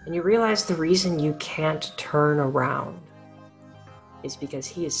 And you realize the reason you can't turn around is because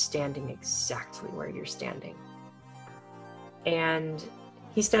he is standing exactly where you're standing. And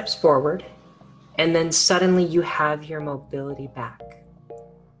he steps forward, and then suddenly you have your mobility back.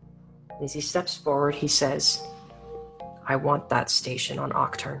 As he steps forward, he says, "I want that station on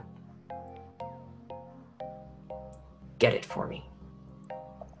Octurne." get it for me.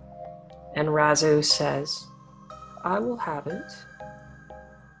 And Razu says, I will have it.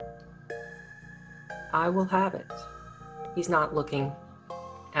 I will have it. He's not looking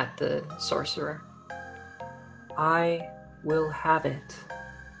at the sorcerer. I will have it.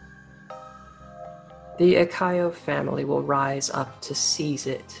 The Ikayo family will rise up to seize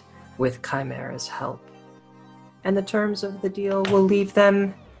it with Chimera's help, and the terms of the deal will leave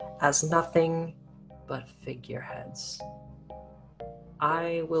them as nothing but figureheads.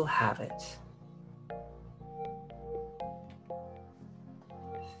 I will have it.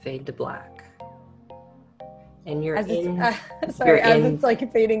 Fade to black. And you're in... it's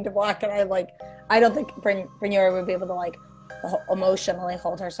like fading to black, and I don't think Brynora would be able to like emotionally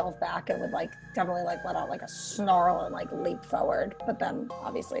hold herself back, and would like definitely like let out like a snarl and like leap forward. But then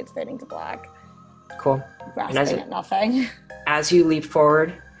obviously it's fading to black. Cool. Grasping at nothing. As you leap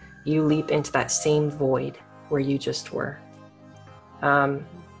forward, you leap into that same void where you just were.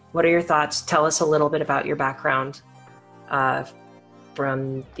 What are your thoughts? Tell us a little bit about your background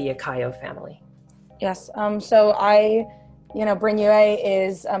from the Ikayo family. Yes. So Brynora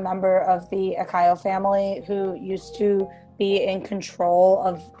is a member of the Ikayo family who used to be in control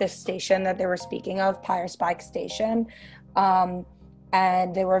of this station that they were speaking of, Pyre Spike Station. And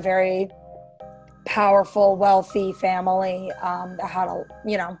they were a very powerful, wealthy family that had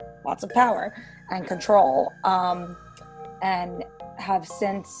lots of power and control, and have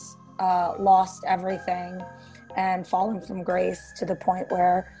since lost everything and fallen from grace to the point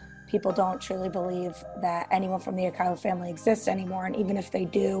where people don't truly believe that anyone from the Ikayo family exists anymore. And even if they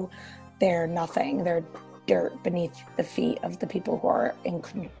do, they're nothing. They're dirt beneath the feet of the people who are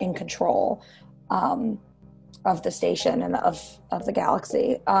in control of the station and of the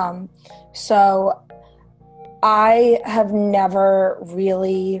galaxy. So I have never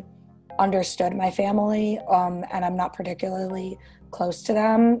really understood my family, and I'm not particularly close to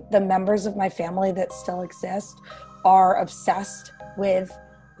them. The members of my family that still exist are obsessed with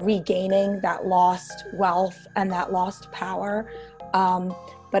regaining that lost wealth and that lost power.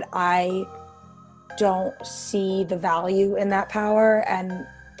 But I don't see the value in that power, and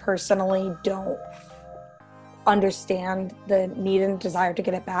personally don't understand the need and desire to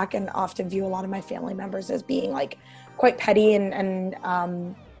get it back, and often view a lot of my family members as being like quite petty and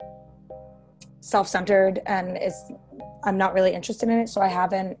self-centered, and I'm not really interested in it. So I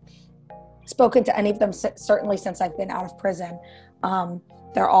haven't spoken to any of them certainly since I've been out of prison.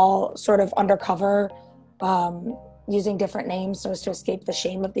 They're all sort of undercover, using different names so as to escape the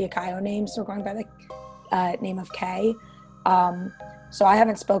shame of the Ikayo name. So we're going by the name of Kay. So I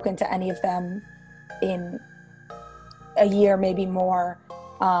haven't spoken to any of them in a year, maybe more.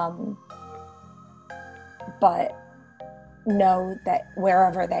 But know that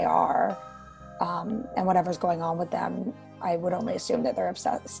wherever they are, and whatever's going on with them, I would only assume that they're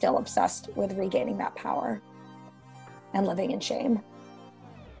still obsessed with regaining that power and living in shame.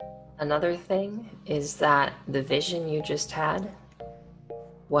 Another thing is that the vision you just had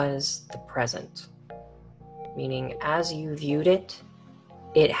was the present. Meaning, as you viewed it,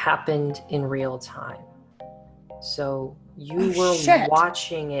 it happened in real time. So you were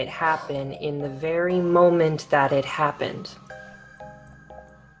watching it happen in the very moment that it happened.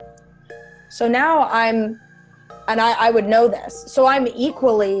 So now I would know this. So I'm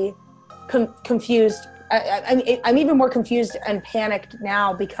equally confused. I'm even more confused and panicked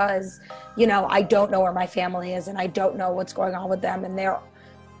now because, I don't know where my family is, and I don't know what's going on with them. And they're,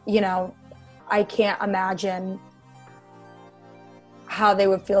 I can't imagine how they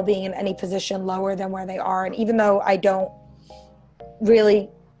would feel being in any position lower than where they are. And even though I don't really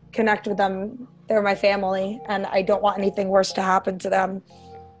connect with them, they're my family, and I don't want anything worse to happen to them.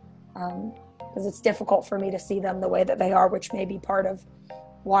 Because it's difficult for me to see them the way that they are, which may be part of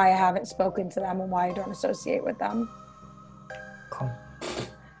why I haven't spoken to them and why I don't associate with them. Cool.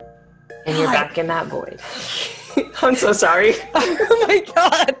 And you're back in that void. I'm so sorry. Oh my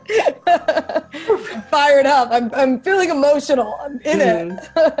God. I'm fired up. I'm feeling emotional. I'm in it.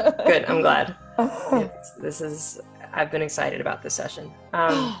 Good. I'm glad. I've been excited about this session.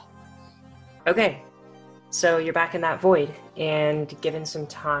 Okay. So you're back in that void, and given some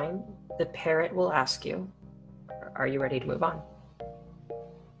time, the parrot will ask you, are you ready to move on?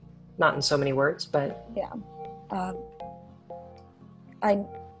 Not in so many words, but... Yeah. I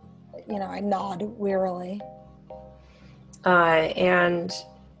nod wearily. And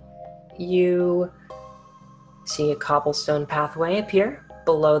you see a cobblestone pathway appear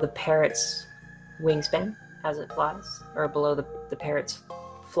below the parrot's wingspan as it flies, or below the parrot's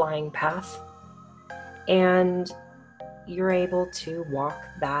flying path. And you're able to walk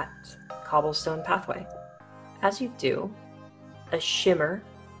that cobblestone pathway as you do, a shimmer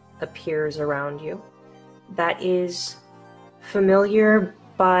appears around you that is familiar,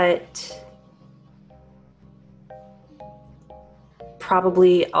 but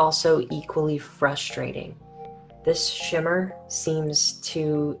probably also equally frustrating. This shimmer seems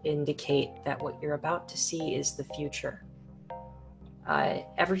to indicate that what you're about to see is the future.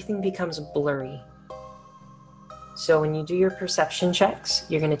 Everything becomes blurry. So when you do your perception checks,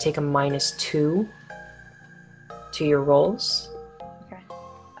 you're going to take a -2 to your rolls. Okay.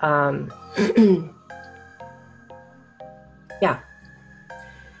 Yeah.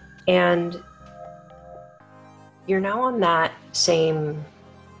 And you're now on that same,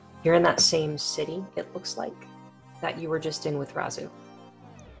 you're in that same city, it looks like, that you were just in with Razu.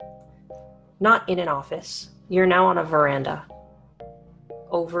 Not in an office. You're now on a veranda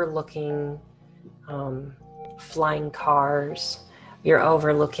overlooking flying cars. You're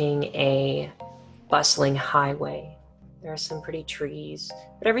overlooking a bustling highway. There are some pretty trees,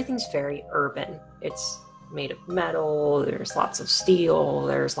 but everything's very urban. It's made of metal. There's lots of steel.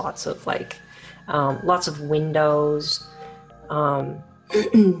 There's lots of lots of windows,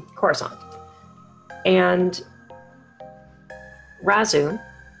 Coruscant. And Razu,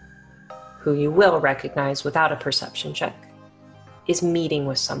 who you will recognize without a perception check, is meeting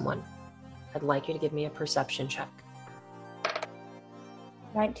with someone. I'd like you to give me a perception check.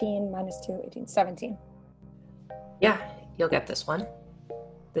 19 -2, 18, 17. Yeah, you'll get this one.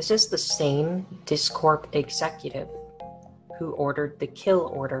 This is the same Discorp executive who ordered the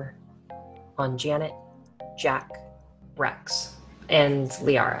kill order on Janet, Jack, Rex, and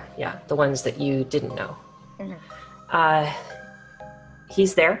Liara. Yeah, the ones that you didn't know. Mm-hmm.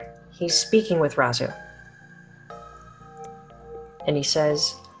 He's there. He's speaking with Razu. And he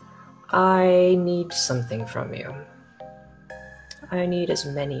says, I need something from you. I need as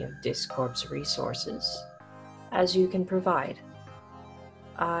many of Discorp's resources as you can provide.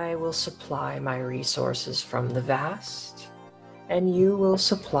 I will supply my resources from the vast, and you will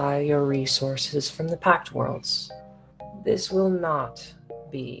supply your resources from the Pact Worlds. This will not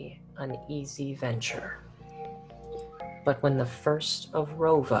be an easy venture. But when the first of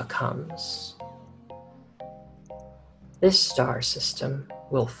Rova comes, this star system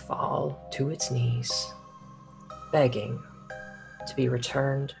will fall to its knees, begging to be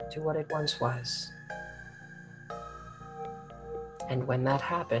returned to what it once was. And when that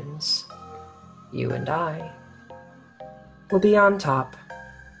happens, you and I will be on top,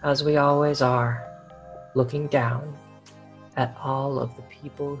 as we always are, looking down at all of the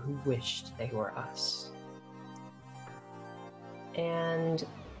people who wished they were us. And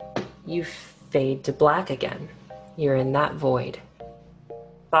you fade to black again. You're in that void.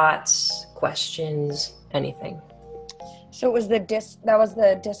 Thoughts, questions, anything. So it was that was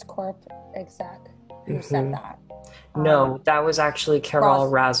the Discorp exec who said that. No, that was actually Carol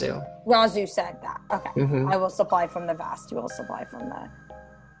Razu. Razu said that. Okay. Mm-hmm. I will supply from the vast. You will supply from the...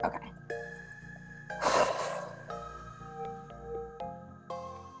 Okay.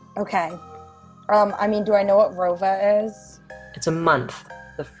 Okay. I mean, do I know what Rova is? It's a month.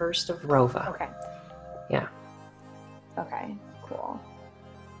 The first of Rova. Okay. Yeah. Okay, cool.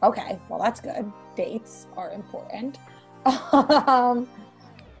 Okay, well, that's good. Dates are important.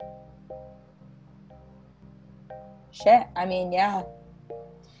 Shit, I mean, yeah.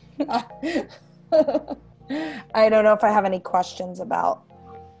 I don't know if I have any questions about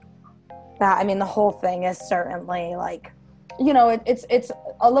that. I mean, the whole thing is certainly like, you know, it's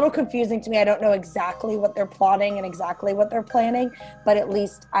a little confusing to me. I don't know exactly what they're plotting and exactly what they're planning, but at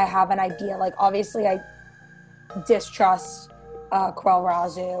least I have an idea. Like, obviously, I distrust Quell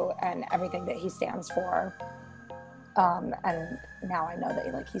Razu and everything that he stands for. And now I know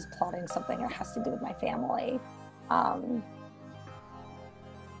that like he's plotting something that has to do with my family.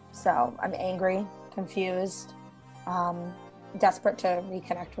 So I'm angry, confused, desperate to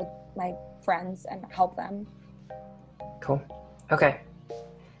reconnect with my friends and help them. Cool. Okay.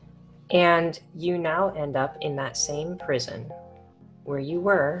 And you now end up in that same prison where you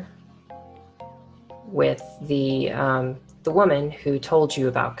were with the woman who told you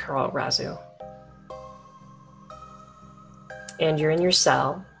about Carl Razu. And you're in your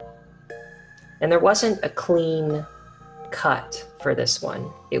cell. And there wasn't a clean cut for this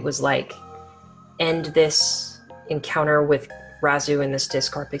one. It was like, end this encounter with Razu and this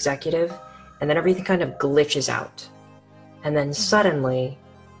Discorp executive, and then everything kind of glitches out. And then suddenly,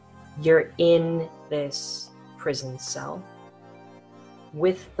 you're in this prison cell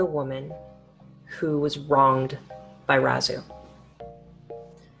with the woman who was wronged by Razu.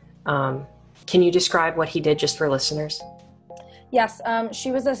 Can you describe what he did just for listeners? Yes,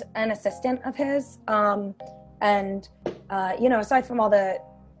 she was an assistant of his, And, aside from all the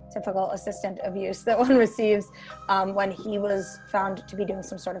typical assistant abuse that one receives, when he was found to be doing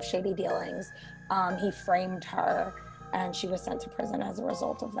some sort of shady dealings, he framed her and she was sent to prison as a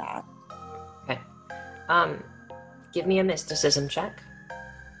result of that. Okay. Give me a mysticism check.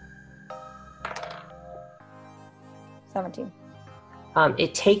 17.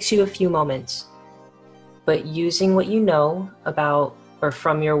 It takes you a few moments, but using what you know about or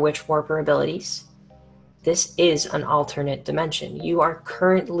from your witch warper abilities, this is an alternate dimension. You are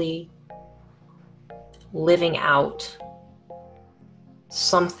currently living out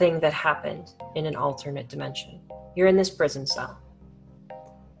something that happened in an alternate dimension. You're in this prison cell,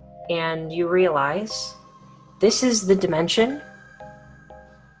 and you realize this is the dimension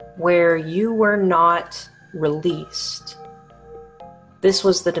where you were not released. This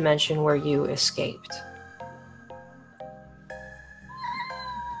was the dimension where you escaped.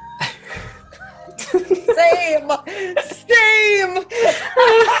 Same!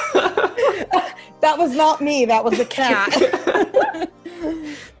 That was not me, that was a cat.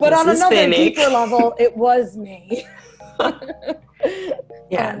 But This on is another Finnick. deeper level, it was me.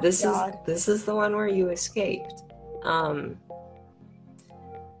 Yeah, Oh my this God. is the one where you escaped. And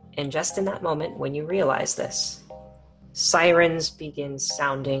just in that moment, when you realize this, sirens begin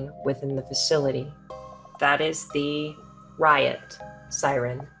sounding within the facility. That is the riot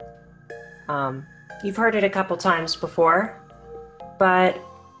siren. You've heard it a couple times before, but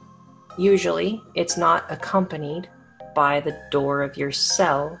usually it's not accompanied by the door of your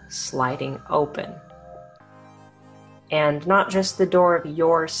cell sliding open. And not just the door of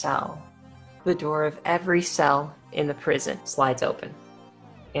your cell, the door of every cell in the prison slides open.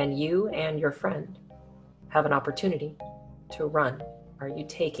 And you and your friend have an opportunity to run. Are you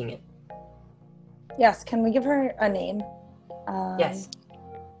taking it? Yes, can we give her a name? Yes.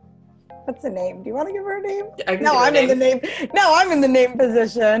 What's the name? Do you want to give her a name? I can No, give her a I'm in the name. No, I'm in the name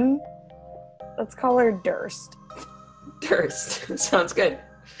position. Let's call her Durst. Durst. Sounds good.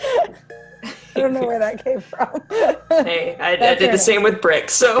 I don't know where that came from. Hey, I did the same with Brick,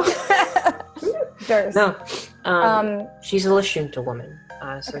 so. Durst. No. She's a Lashunta woman.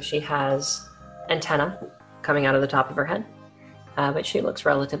 So she has antenna coming out of the top of her head. But she looks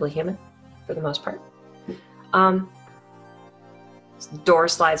relatively human for the most part. Door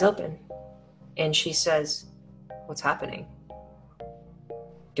slides open and she says, "What's happening?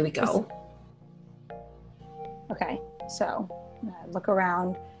 Do we go?" Okay, so I look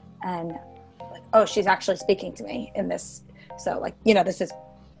around and like, oh, she's actually speaking to me in this. So like, this is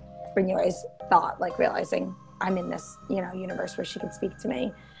Bryn's thought, like realizing I'm in this, universe where she can speak to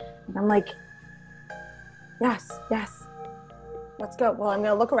me. And I'm like, yes, let's go. Well, I'm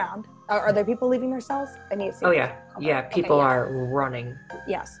going to look around. Are there people leaving their cells? I need to see. Oh yeah. Okay. Yeah, people are running.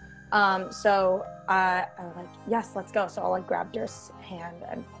 Yes. So I'm like, yes, let's go. So I'll like grab Durst's hand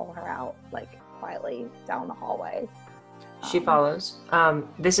and pull her out like quietly down the hallway. She follows.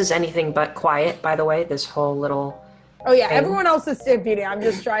 This is anything but quiet, by the way, this whole little Oh yeah, thing. everyone else is stampeding. I'm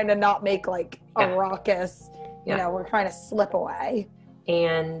just trying to not make like a Yeah. raucous, we're trying to slip away.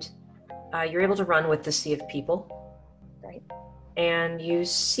 And you're able to run with the sea of people. Right. And you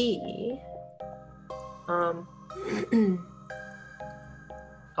see a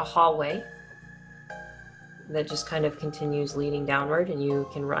hallway that just kind of continues leading downward, and you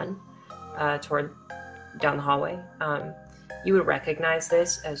can run down the hallway. You would recognize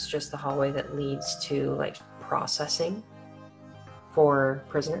this as just the hallway that leads to like processing for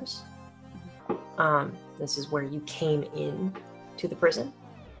prisoners. This is where you came in to the prison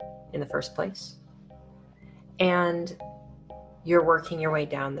in the first place. And you're working your way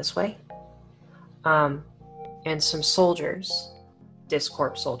down this way. And some soldiers,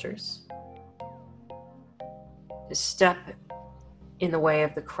 Discorp soldiers, step in the way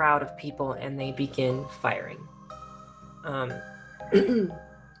of the crowd of people and they begin firing. The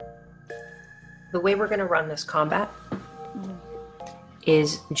way we're going to run this combat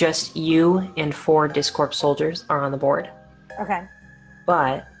is just you and 4 Discorp soldiers are on the board. Okay.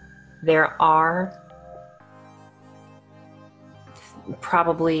 But there are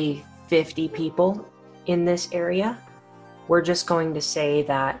probably 50 people in this area. We're just going to say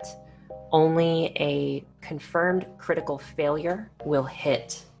that only a confirmed critical failure will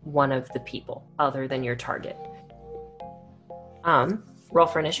hit one of the people other than your target. Roll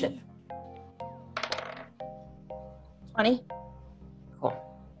for initiative. 20. Cool.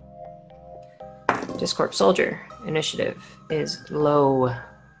 Discorp soldier initiative is low.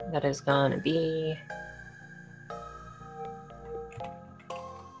 That is gonna be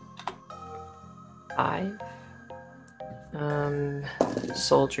 5.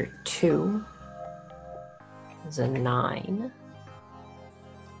 Soldier 2 is a 9.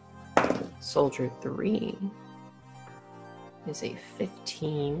 Soldier 3 is a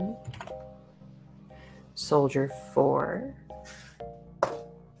 15. Soldier 4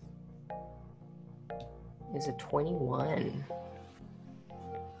 is a 21.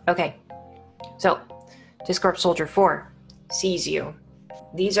 Okay, so Discorp Soldier 4 sees you.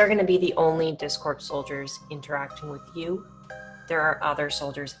 These are going to be the only Discorp soldiers interacting with you. There are other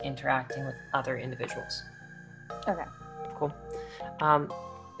soldiers interacting with other individuals. Okay. Cool.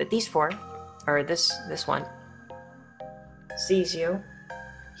 But these 4, or this one, sees you.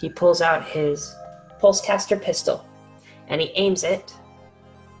 He pulls out his pulsecaster pistol, and he aims it.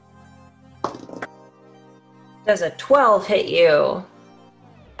 Does a 12 hit you?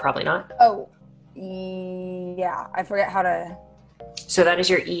 Probably not. Oh, yeah. I forget how to... So that is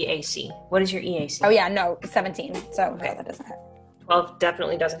your EAC. What is your EAC? Oh, yeah, no, 17. So, okay. No, that doesn't hit. 12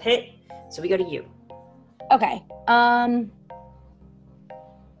 definitely doesn't hit. So we go to you. Okay. In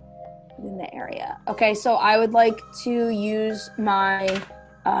the area. Okay, so I would like to use my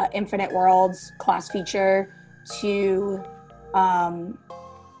Infinite Worlds class feature to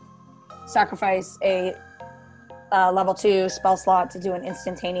sacrifice a level 2 spell slot to do an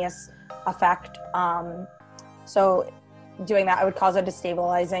instantaneous effect. So doing that, I would cause a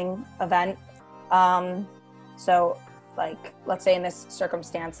destabilizing event. So, like, let's say in this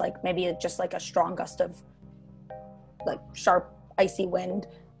circumstance, like maybe just like a strong gust of like sharp, icy wind.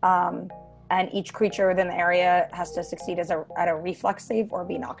 And each creature within the area has to succeed at a reflex save or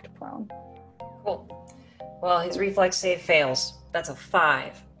be knocked prone. Cool. Well, his reflex save fails. That's a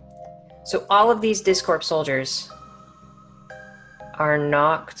 5. So all of these Discorp soldiers are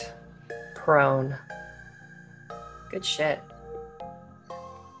knocked prone. Good shit.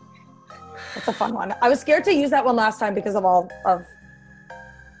 That's a fun one. I was scared to use that one last time because of all of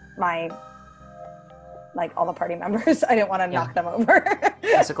my, like, all the party members. I didn't want to knock them over.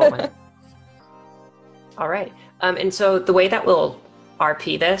 That's a cool one. All right. And so the way that we'll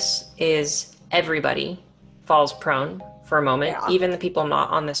RP this is everybody falls prone for a moment, even the people not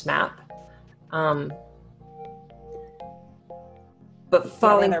on this map. But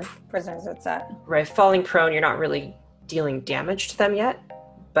falling their prisoners, it's set. Right, falling prone, you're not really dealing damage to them yet.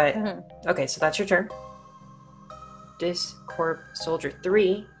 But okay, so that's your turn. Discorp Soldier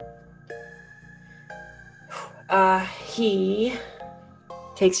 3. He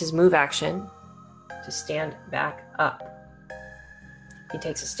takes his move action to stand back up. He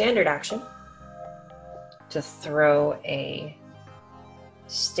takes a standard action to throw a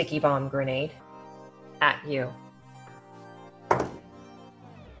sticky bomb grenade at you.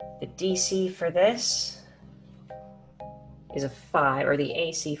 The DC for this is a 5, or the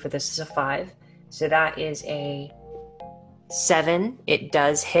AC for this is a 5. So that is a 7. It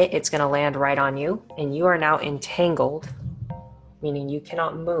does hit. It's going to land right on you. And you are now entangled, meaning you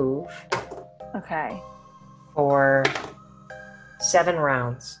cannot move. Okay. For 7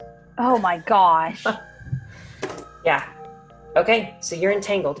 rounds. Oh my gosh. Yeah. Okay, so you're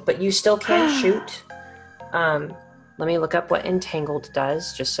entangled, but you still can shoot. Let me look up what entangled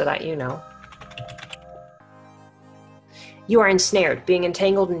does, just so that you know. You are ensnared. Being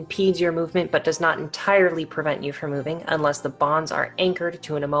entangled impedes your movement, but does not entirely prevent you from moving, unless the bonds are anchored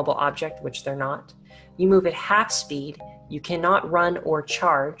to an immobile object, which they're not. You move at half speed. You cannot run or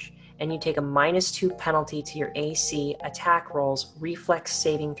charge, and you take a -2 penalty to your AC, attack rolls, reflex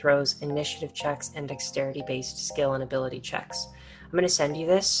saving throws, initiative checks, and dexterity-based skill and ability checks. I'm going to send you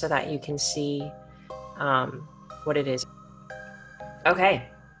this so that you can see what it is. Okay,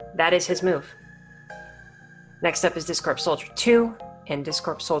 that is his move. Next up is Discorp Soldier 2, and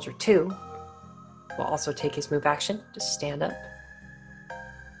Discorp Soldier 2 will also take his move action to stand up.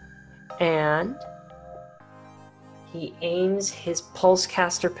 And he aims his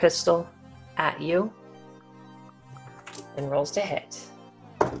pulsecaster pistol at you and rolls to hit.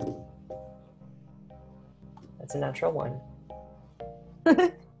 That's a natural 1.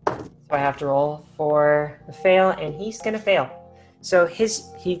 So I have to roll for the fail, and he's going to fail. So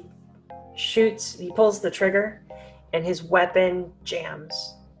he shoots, he pulls the trigger, and his weapon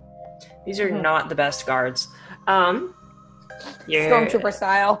jams. These are not the best guards. Stormtrooper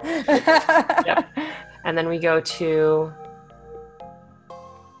style. Yep. And then we go to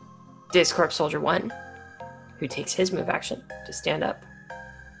Discorp Soldier 1, who takes his move action to stand up.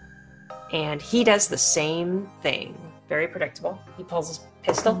 And he does the same thing. Very predictable. He pulls his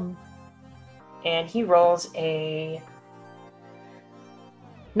pistol, and he rolls a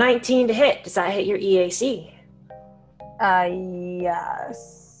 19 to hit. Does that hit your EAC?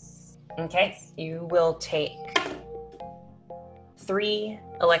 Yes. Okay. You will take 3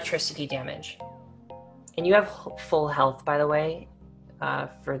 electricity damage. And you have full health, by the way,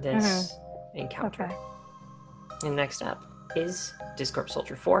 for this encounter. Okay. And next up is Discorp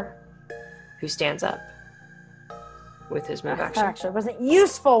Soldier 4, who stands up with his move action. That actually wasn't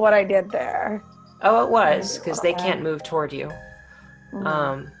useful what I did there. Oh, it was, because they can't move toward you.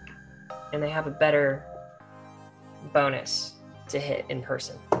 Mm-hmm. And they have a better bonus to hit in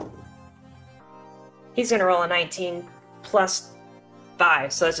person. He's going to roll a 19 plus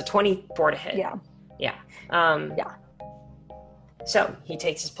 5, so that's a 24 to hit. Yeah. Yeah. Yeah. So he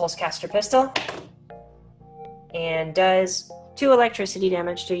takes his Pulsecaster Pistol and does 2 electricity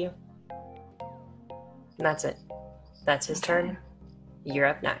damage to you. And that's it. That's his turn. You're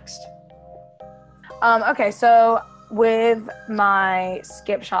up next. Okay, so with my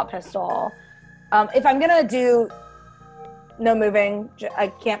skip shot pistol, if I'm gonna do no moving, I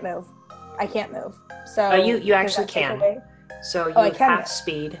can't move. So you actually can. So you have half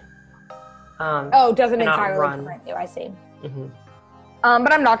speed. Doesn't entirely run. prevent you. I see. Mm-hmm.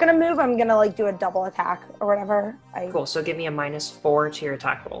 But I'm not gonna move. I'm gonna like do a double attack or whatever. Cool. So give me a -4 to your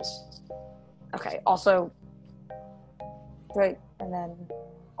attack rolls. Okay. Also, right, and then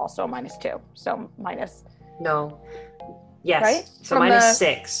also a -2. So minus. No. Yes. Right? So From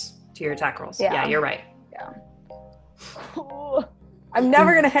 -6 to your attack rolls. Yeah. Yeah, you're right. Yeah. I'm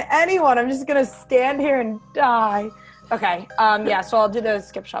never gonna hit anyone. I'm just gonna stand here and die. Okay. Yeah. So I'll do the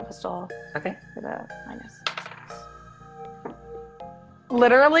skip shot pistol. Okay. For the minus.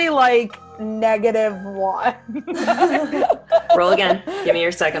 Literally like -1. Roll again. Give me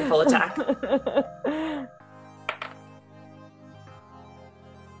your second full attack.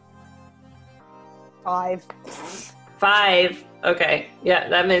 5. 5. Okay. Yeah,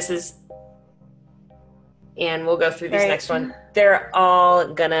 that misses. And we'll go through these next one. They're all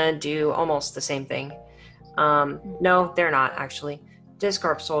gonna do almost the same thing. No, they're not actually.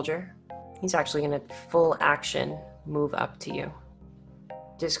 Discorp Soldier. He's actually gonna full action move up to you.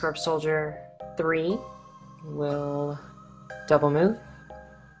 Discorp Soldier 3 will double move.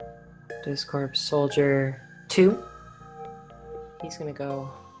 Discorp Soldier 2. He's gonna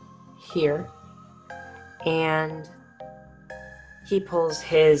go here. And he pulls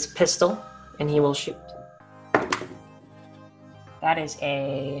his pistol and he will shoot. That is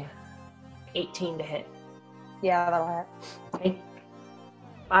a 18 to hit. Yeah, that'll hit. Okay.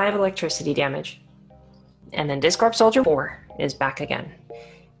 5 electricity damage. And then Discorp Soldier 4 is back again.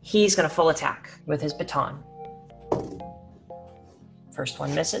 He's going to full attack with his baton. First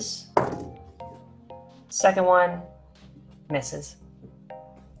one misses. Second one misses.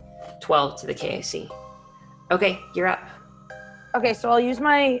 12 to the KAC. Okay, you're up. Okay, so I'll use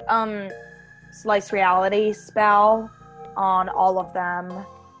my Slice Reality spell on all of them.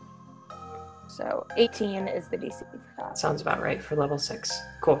 So 18 is the DC for that. Sounds about right for level 6.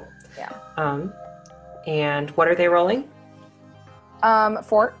 Cool. Yeah. And what are they rolling?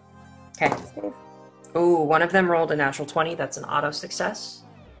 4. Okay. Ooh, one of them rolled a natural 20. That's an auto success.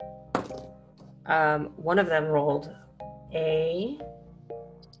 One of them rolled an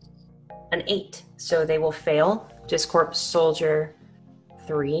 8. So they will fail. Discorp Soldier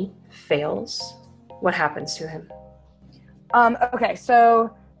 3 fails. What happens to him? Okay, so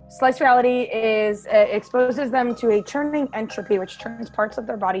Slice Reality is exposes them to a churning entropy, which turns parts of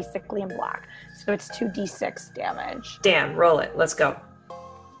their body sickly and black. So it's 2d6 damage. Damn, roll it. Let's go.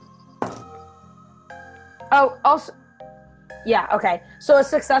 Oh, also, yeah, okay. So a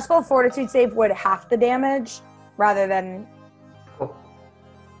successful Fortitude save would half the damage rather than Cool.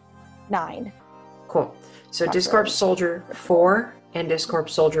 9. Cool. So Discorp Soldier 4 and Discorp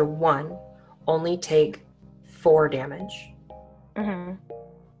Soldier 1 only take 4 damage. Mm-hmm.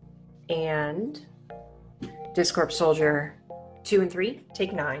 And Discorp Soldier 2 and 3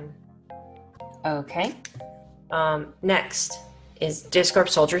 take 9. Okay. Next is Discorp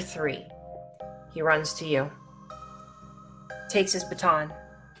Soldier 3. He runs to you. Takes his baton.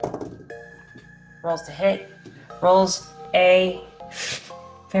 Rolls to hit. Rolls a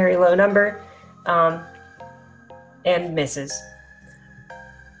very low number. And misses.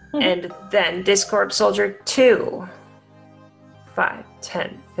 And then Discorp Soldier 2. 5,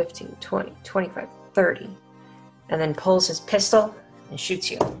 10, 15, 20, 25, 30. And then pulls his pistol and shoots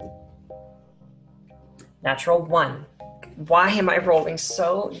you. Natural 1. Why am I rolling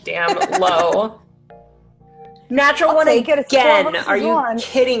so damn low? Natural 1 again. Are you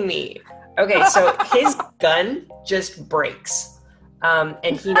kidding me? Okay, so his gun just breaks.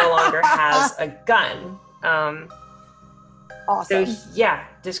 And he no longer has a gun. Awesome. So yeah,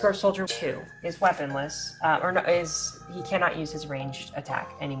 Discorp Soldier 2 is weaponless, he cannot use his ranged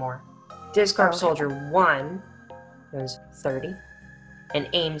attack anymore. Discorp Soldier 1 goes 30, and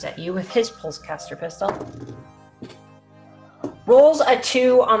aims at you with his pulse caster pistol. Rolls a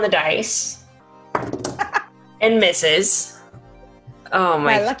 2 on the dice and misses. Oh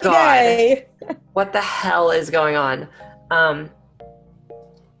my lucky god. day. What the hell is going on?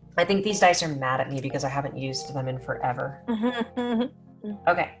 I think these dice are mad at me because I haven't used them in forever.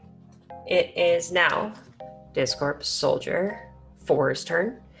 Okay. It is now Discorp Soldier 4's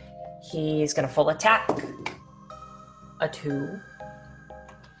turn. He's going to full attack. A 2.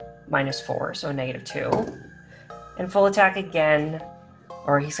 -4, so -2. And full attack again.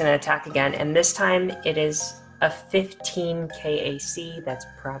 Or he's going to attack again. And this time it is a 15 KAC. That's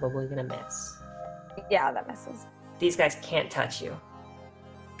probably going to miss. Yeah, that misses. These guys can't touch you.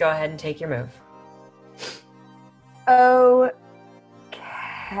 Go ahead and take your move.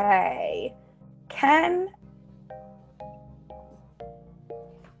 Okay.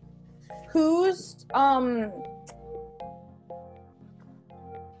 Who's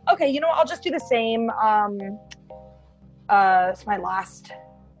okay, you know what? I'll just do the same. It's my last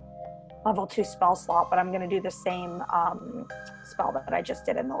level 2 spell slot, but I'm gonna do the same spell that I just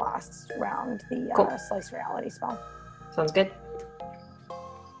did in the last round, the Cool. Slice Reality spell. Sounds good.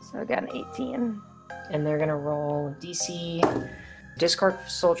 So again, 18. And they're gonna roll DC. Discord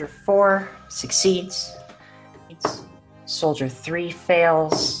Soldier 4 succeeds. Soldier 3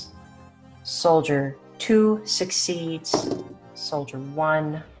 fails. Soldier 2 succeeds. Soldier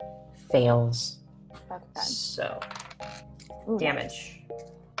 1 fails. Okay. So, Ooh, damage.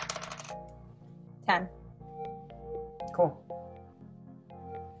 10. Cool.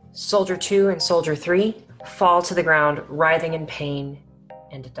 Soldier 2 and Soldier 3 fall to the ground, writhing in pain,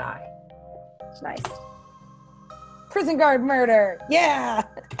 and die. Nice. Prison guard murder. Yeah.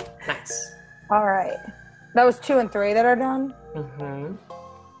 Nice. All right. That was 2 and 3 that are done.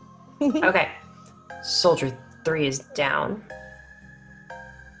 Mm-hmm. Okay. Soldier 3 is down.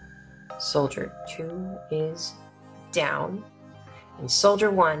 Soldier 2 is down. And Soldier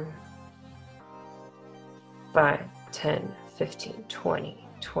 1, 5, 10, 15, 20,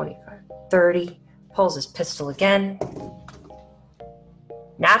 25, 30, pulls his pistol again.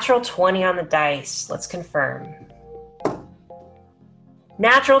 Natural 20 on the dice. Let's confirm.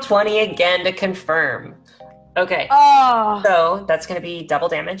 Natural 20 again to confirm. Okay. Oh. So that's going to be double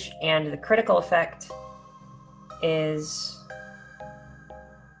damage, and the critical effect is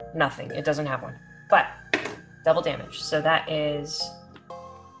nothing. It doesn't have one, but double damage. So that is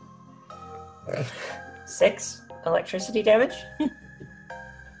 6 electricity damage.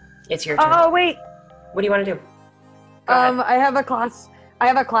 It's your turn. Oh wait. What do you want to do? Go ahead. I have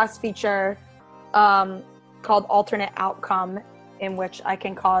a class feature called alternate outcome, in which I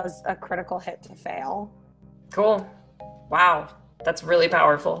can cause a critical hit to fail. Cool. Wow. That's really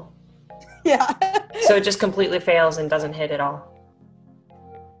powerful. Yeah. So it just completely fails and doesn't hit at all.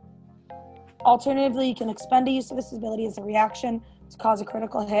 Alternatively, you can expend a use of this ability as a reaction to cause a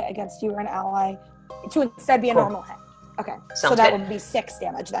critical hit against you or an ally, to instead be a Cool. normal hit. Okay. So Sounds that good. would be 6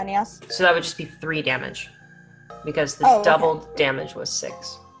 damage then, yes? So that would just be 3 damage. Because the Oh, okay. doubled damage was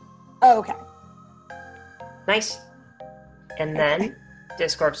 6. Oh, okay. Nice. And then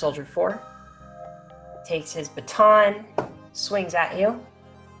Discord Soldier 4 takes his baton, swings at you,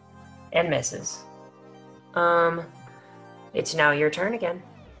 and misses. It's now your turn again.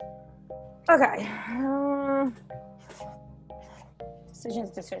 Okay.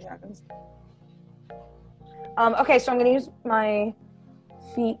 Decisions. Okay, so I'm going to use my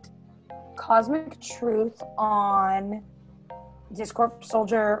feat Cosmic Truth on Discord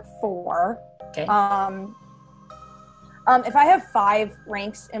Soldier 4. Okay. If I have 5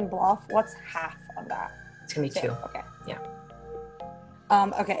 ranks in Bluff, what's half of that? It's going to be 2. Okay. Yeah.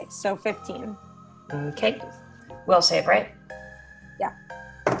 Okay, so 15. Okay. Will save, right? Yeah.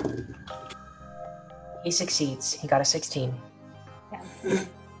 He succeeds. He got a 16. Yeah.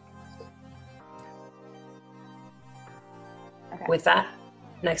 Okay. With that,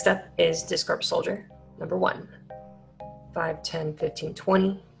 next up is Discord Soldier, number 1. 5, 10, 15,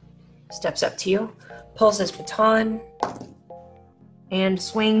 20. Steps up to you, pulls his baton, and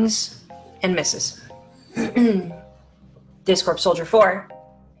swings and misses. Discord Soldier 4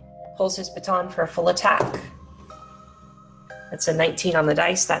 pulls his baton for a full attack. That's a 19 on the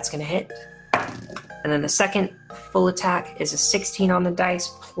dice. That's going to hit. And then the second full attack is a 16 on the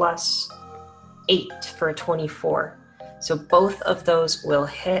dice plus 8 for a 24. So both of those will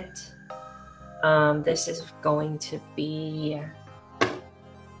hit. This is going to be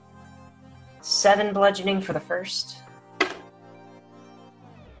 7 bludgeoning for the first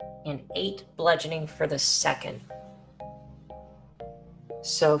and 8 bludgeoning for the second.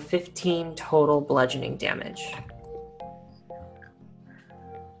 So 15 total bludgeoning damage.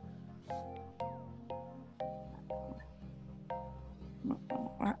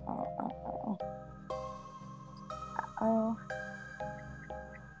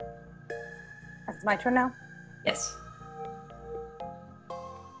 It's my turn now? Yes.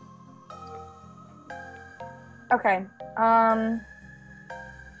 Okay.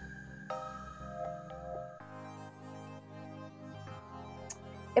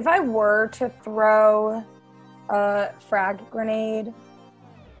 If I were to throw a frag grenade,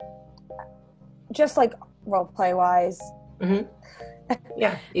 just like roleplay wise,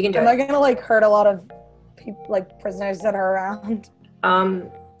 Yeah, you can do am it. I gonna like hurt a lot of people, like prisoners that are around?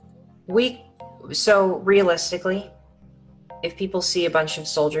 So realistically, if people see a bunch of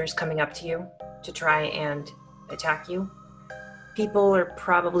soldiers coming up to you to try and attack you, people are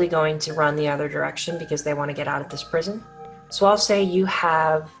probably going to run the other direction because they want to get out of this prison. So I'll say you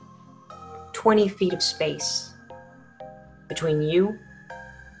have 20 feet of space between you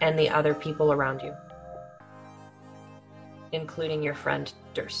and the other people around you, including your friend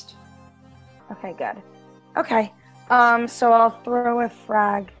Durst. Okay, good. Okay. So I'll throw a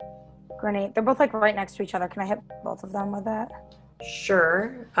frag grenade. They're both like right next to each other. Can I hit both of them with that?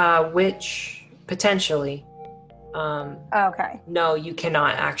 Sure. Which potentially. Okay. No, you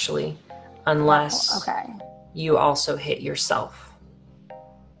cannot actually, unless you also hit yourself.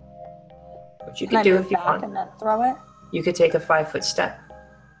 Which you Can could I do move if you back want. and then throw it? You could take a 5-foot step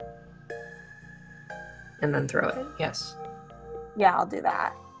and then throw it. Yes. Yeah, I'll do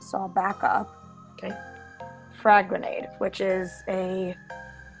that. So I'll back up. Okay. Frag grenade, which is a...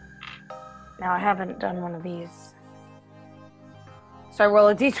 Now I haven't done one of these. So I roll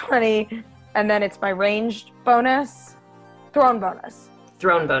a d20, and then it's my ranged bonus. Thrown bonus.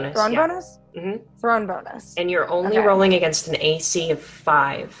 Thrown bonus. Thrown yeah. bonus? Mm-hmm. Thrown bonus. And you're only rolling against an AC of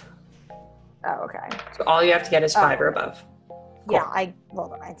 5. Oh, okay. So all you have to get is 5 or above. Cool. Yeah, I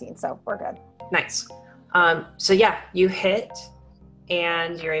rolled a 19, so we're good. Nice. So yeah, you hit,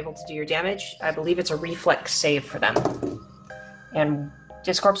 and you're able to do your damage. I believe it's a reflex save for them. And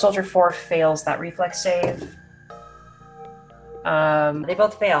Discorp Soldier 4 fails that reflex save. They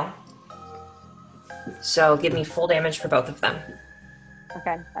both fail. So give me full damage for both of them.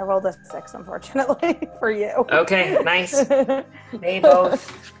 Okay, I rolled a 6, unfortunately, for you. Okay, nice. They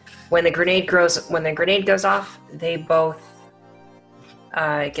both, when the grenade goes off, they both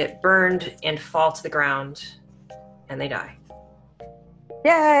get burned and fall to the ground, and they die.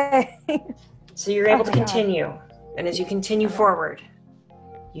 Yay! So you're able to continue, and as you continue forward,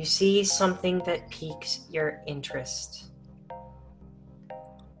 you see something that piques your interest.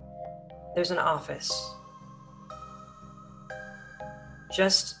 There's an office.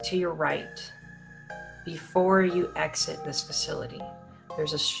 Just to your right, before you exit this facility,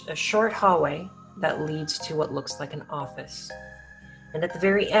 there's a short hallway that leads to what looks like an office. And at the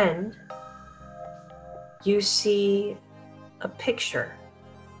very end, you see a picture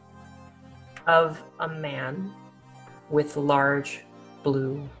of a man with large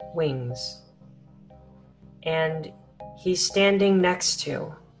blue wings. And he's standing next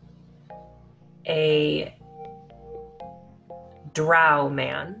to a drow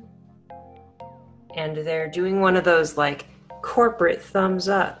man, and they're doing one of those like corporate thumbs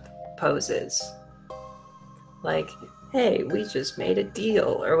up poses, like, hey, we just made a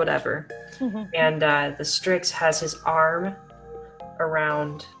deal or whatever. And the Strix has his arm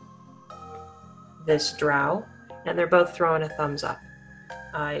around this drow, and they're both throwing a thumbs up.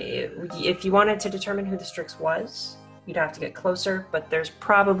 If you wanted to determine who the Strix was, you'd have to get closer, but there's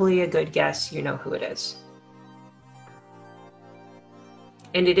probably a good guess you know who it is.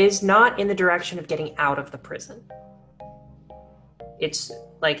 And it is not in the direction of getting out of the prison. It's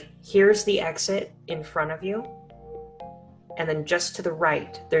like, here's the exit in front of you, and then just to the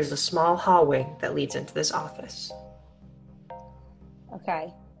right, there's a small hallway that leads into this office.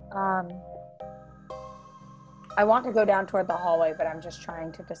 Okay. I want to go down toward the hallway, but I'm just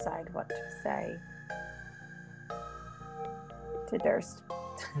trying to decide what to say to Durst.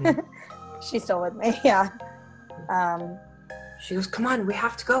 She's still with me, yeah. She goes, come on, we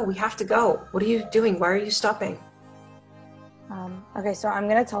have to go. What are you doing? Why are you stopping? Okay, so I'm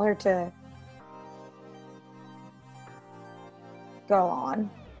going to tell her to go on.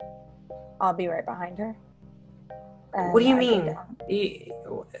 I'll be right behind her. And What do you mean?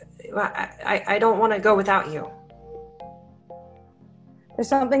 I don't want to go without you. There's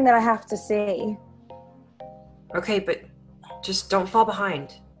something that I have to see. Okay, but just don't fall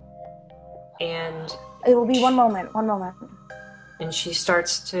behind. And it will be one moment. And she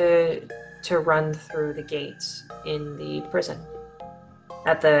starts to run through the gates in the prison,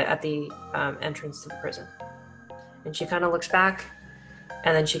 at the entrance to the prison. And she kind of looks back,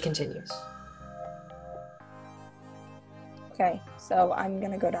 and then she continues. Okay, so I'm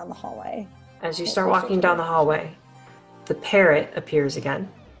gonna go down the hallway. As you start walking down the hallway, the parrot appears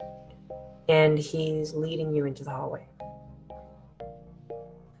again, and he's leading you into the hallway.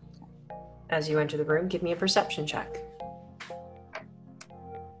 As you enter the room, give me a perception check.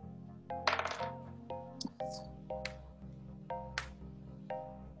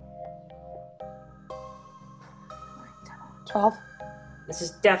 $12. This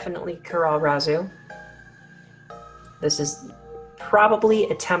is definitely Karal Razu. This is probably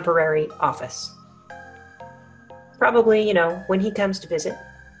a temporary office. Probably, when he comes to visit,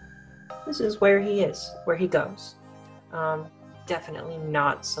 this is where he is, where he goes. Definitely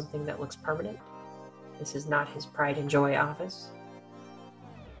not something that looks permanent. This is not his pride and joy office.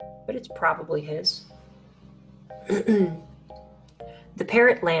 But it's probably his. The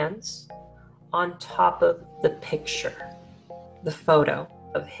parrot lands on top of the picture, the photo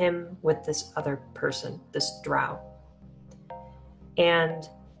of him with this other person, this drow. And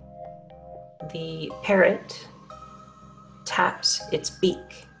the parrot taps its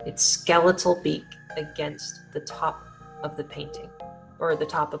beak, its skeletal beak, against the top of the painting, or the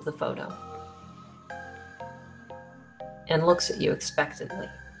top of the photo, and looks at you expectantly,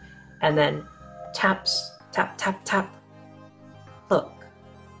 and then taps, tap, tap, tap, look,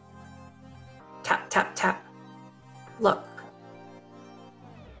 tap, tap, tap, look.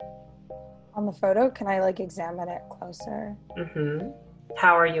 On the photo, can I examine it closer? Mm-hmm.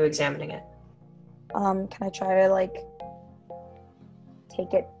 How are you examining it? Can I try to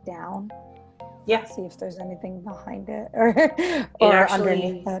take it down? Yeah. See if there's anything behind it or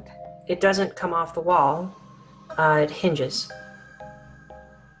underneath it. It doesn't come off the wall. It hinges.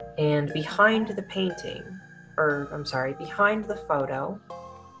 And behind the painting, behind the photo,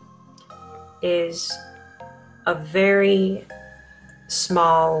 is a very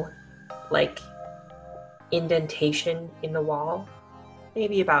small, indentation in the wall,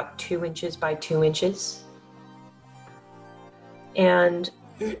 maybe about 2 inches by 2 inches. And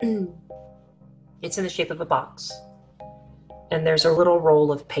it's in the shape of a box. And there's a little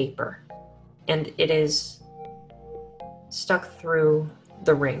roll of paper. And it is stuck through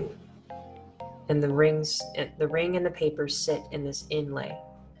the ring. And the ring and the paper sit in this inlay,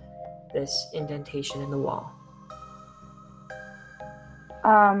 this indentation in the wall.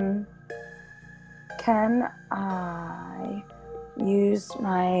 Can I use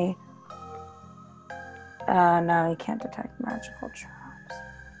my... no, you can't detect magical traps.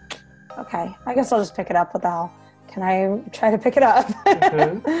 Okay, I guess I'll just pick it up. What the hell? Can I try to pick it up?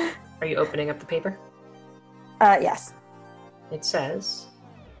 Mm-hmm. Are you opening up the paper? Yes. It says,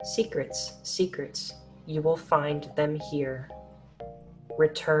 "Secrets, secrets, you will find them here.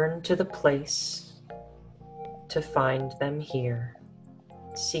 Return to the place to find them here.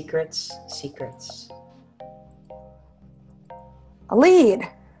 Secrets, secrets." A lead.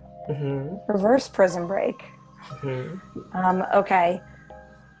 Mm-hmm. Reverse prison break. Mm-hmm. Okay.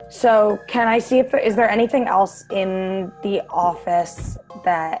 So can I see is there anything else in the office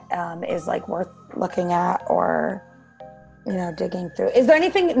that is worth looking at or, digging through? Is there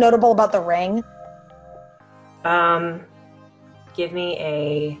anything notable about the ring? Give me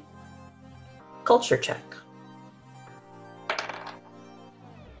a culture check.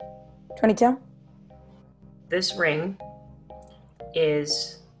 22? This ring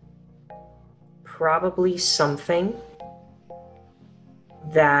is probably something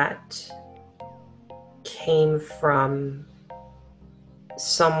that came from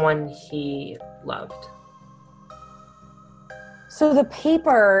someone he loved. So the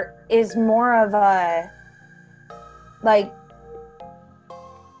paper is more of a,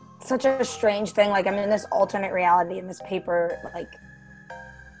 such a strange thing. I'm in this alternate reality and this paper,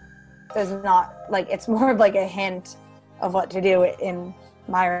 does not, it's more of a hint of what to do in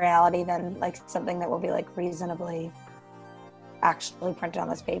my reality than something that will be reasonably actually printed on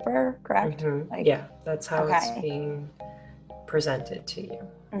this paper, correct? Mm-hmm. Yeah, that's how it's being presented to you.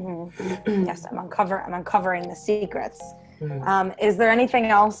 Mm-hmm. Yes, I'm uncovering the secrets. Mm-hmm. Is there anything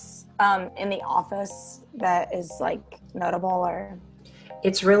else in the office that is notable or?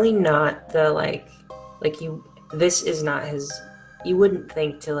 It's really not the this is not his. You wouldn't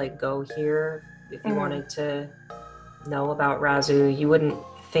think to go here if you wanted to know about Razu. You wouldn't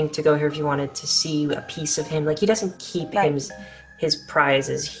think to go here if you wanted to see a piece of him. He doesn't keep his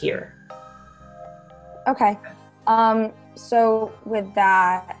prizes here. Okay. So with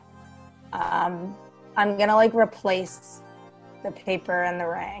that, I'm gonna replace the paper and the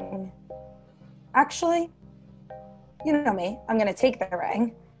ring. Actually, you know me. I'm gonna take the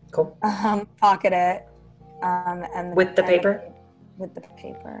ring. Cool. Pocket it. And with the paper? With the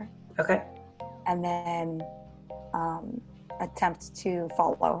paper. Okay. And then attempt to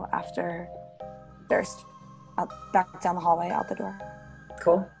follow after Thirst back down the hallway out the door.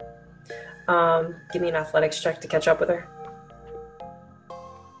 Cool. Give me an athletics check to catch up with her.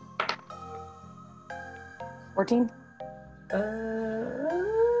 14?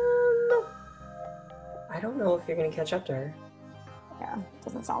 I don't know if you're going to catch up to her. Yeah,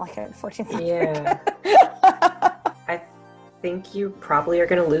 doesn't sound like it. 14 sounds Yeah. I think you probably are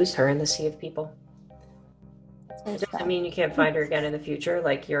going to lose her in the sea of people. It doesn't mean you can't find her again in the future.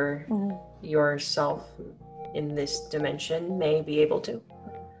 Like yourself in this dimension may be able to.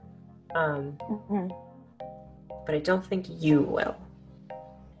 But I don't think you will.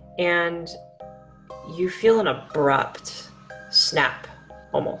 And you feel an abrupt snap,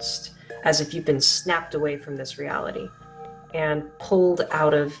 almost, as if you've been snapped away from this reality and pulled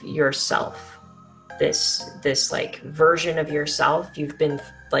out of yourself. This like version of yourself, you've been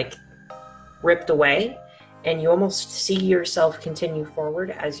like ripped away, and you almost see yourself continue forward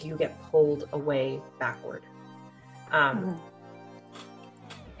as you get pulled away backward. And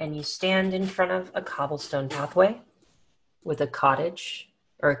you stand in front of a cobblestone pathway with a cottage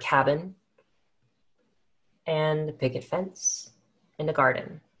or a cabin and a picket fence and a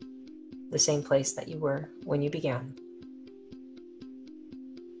garden, the same place that you were when you began.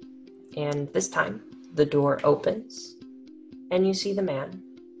 And this time, the door opens and you see the man,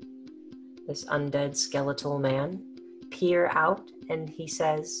 this undead skeletal man, peer out, and he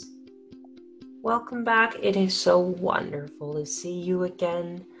says, "Welcome back. It is so wonderful to see you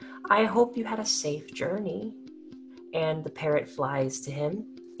again. I hope you had a safe journey." And the parrot flies to him.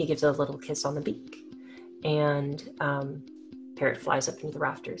 He gives it a little kiss on the beak. And parrot flies up into the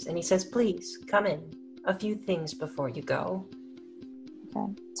rafters. And he says, "Please, come in. A few things before you go."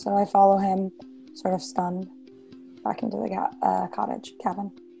 Okay, so I follow him, sort of stunned, back into the cottage,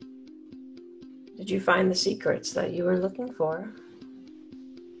 cabin. Did you find the secrets that you were looking for?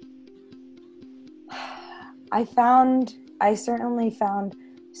 I certainly found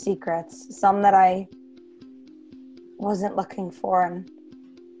secrets, some that I wasn't looking for, and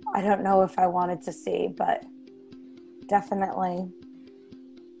I don't know if I wanted to see, but definitely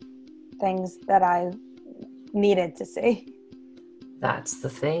things that I needed to see. That's the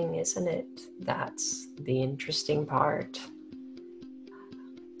thing, isn't it? That's the interesting part.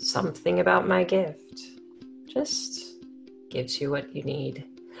 Something about my gift just gives you what you need.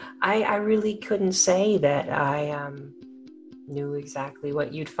 I really couldn't say that I knew exactly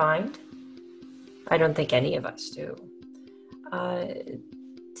what you'd find. I don't think any of us do.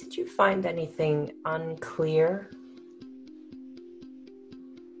 Did you find anything unclear?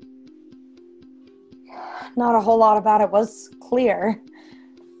 Not a whole lot about it was clear,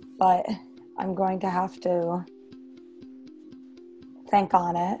 but I'm going to have to think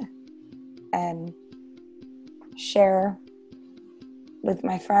on it and share with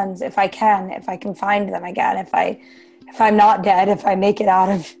my friends if I can find them again, if I'm not dead, if I make it out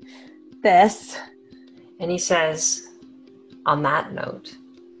of this. And he says, "On that note,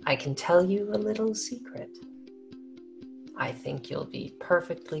 I can tell you a little secret. I think you'll be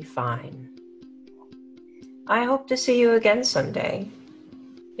perfectly fine. I hope to see you again someday.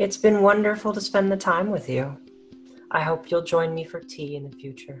 It's been wonderful to spend the time with you. I hope you'll join me for tea in the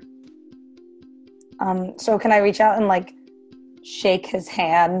future." So can I reach out and like shake his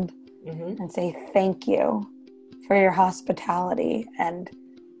hand and say thank you for your hospitality and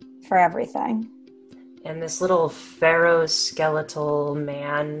for everything? And this little pharaoh skeletal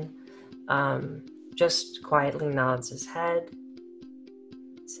man just quietly nods his head,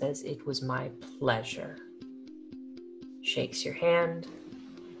 says, "It was my pleasure," shakes your hand,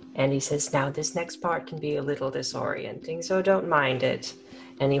 and he says, "Now this next part can be a little disorienting, so don't mind it."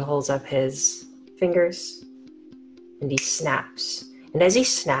 And he holds up his fingers and he snaps. And as he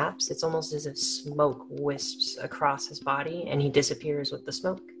snaps, it's almost as if smoke wisps across his body and he disappears with the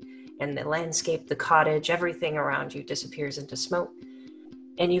smoke. And the landscape, the cottage, everything around you disappears into smoke.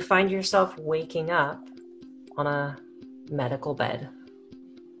 And you find yourself waking up on a medical bed.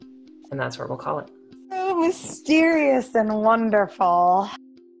 And that's where we'll call it. So mysterious and wonderful.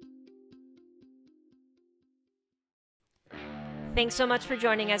 Thanks so much for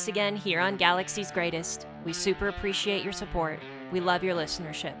joining us again here on Galaxy's Greatest. We super appreciate your support. We love your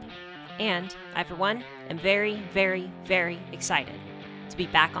listenership. And I, for one, am very, very, very excited to be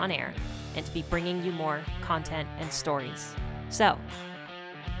back on air and to be bringing you more content and stories. So,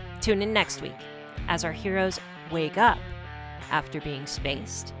 tune in next week as our heroes wake up after being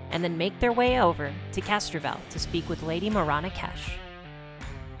spaced and then make their way over to Castrovel to speak with Lady Marana Kesh.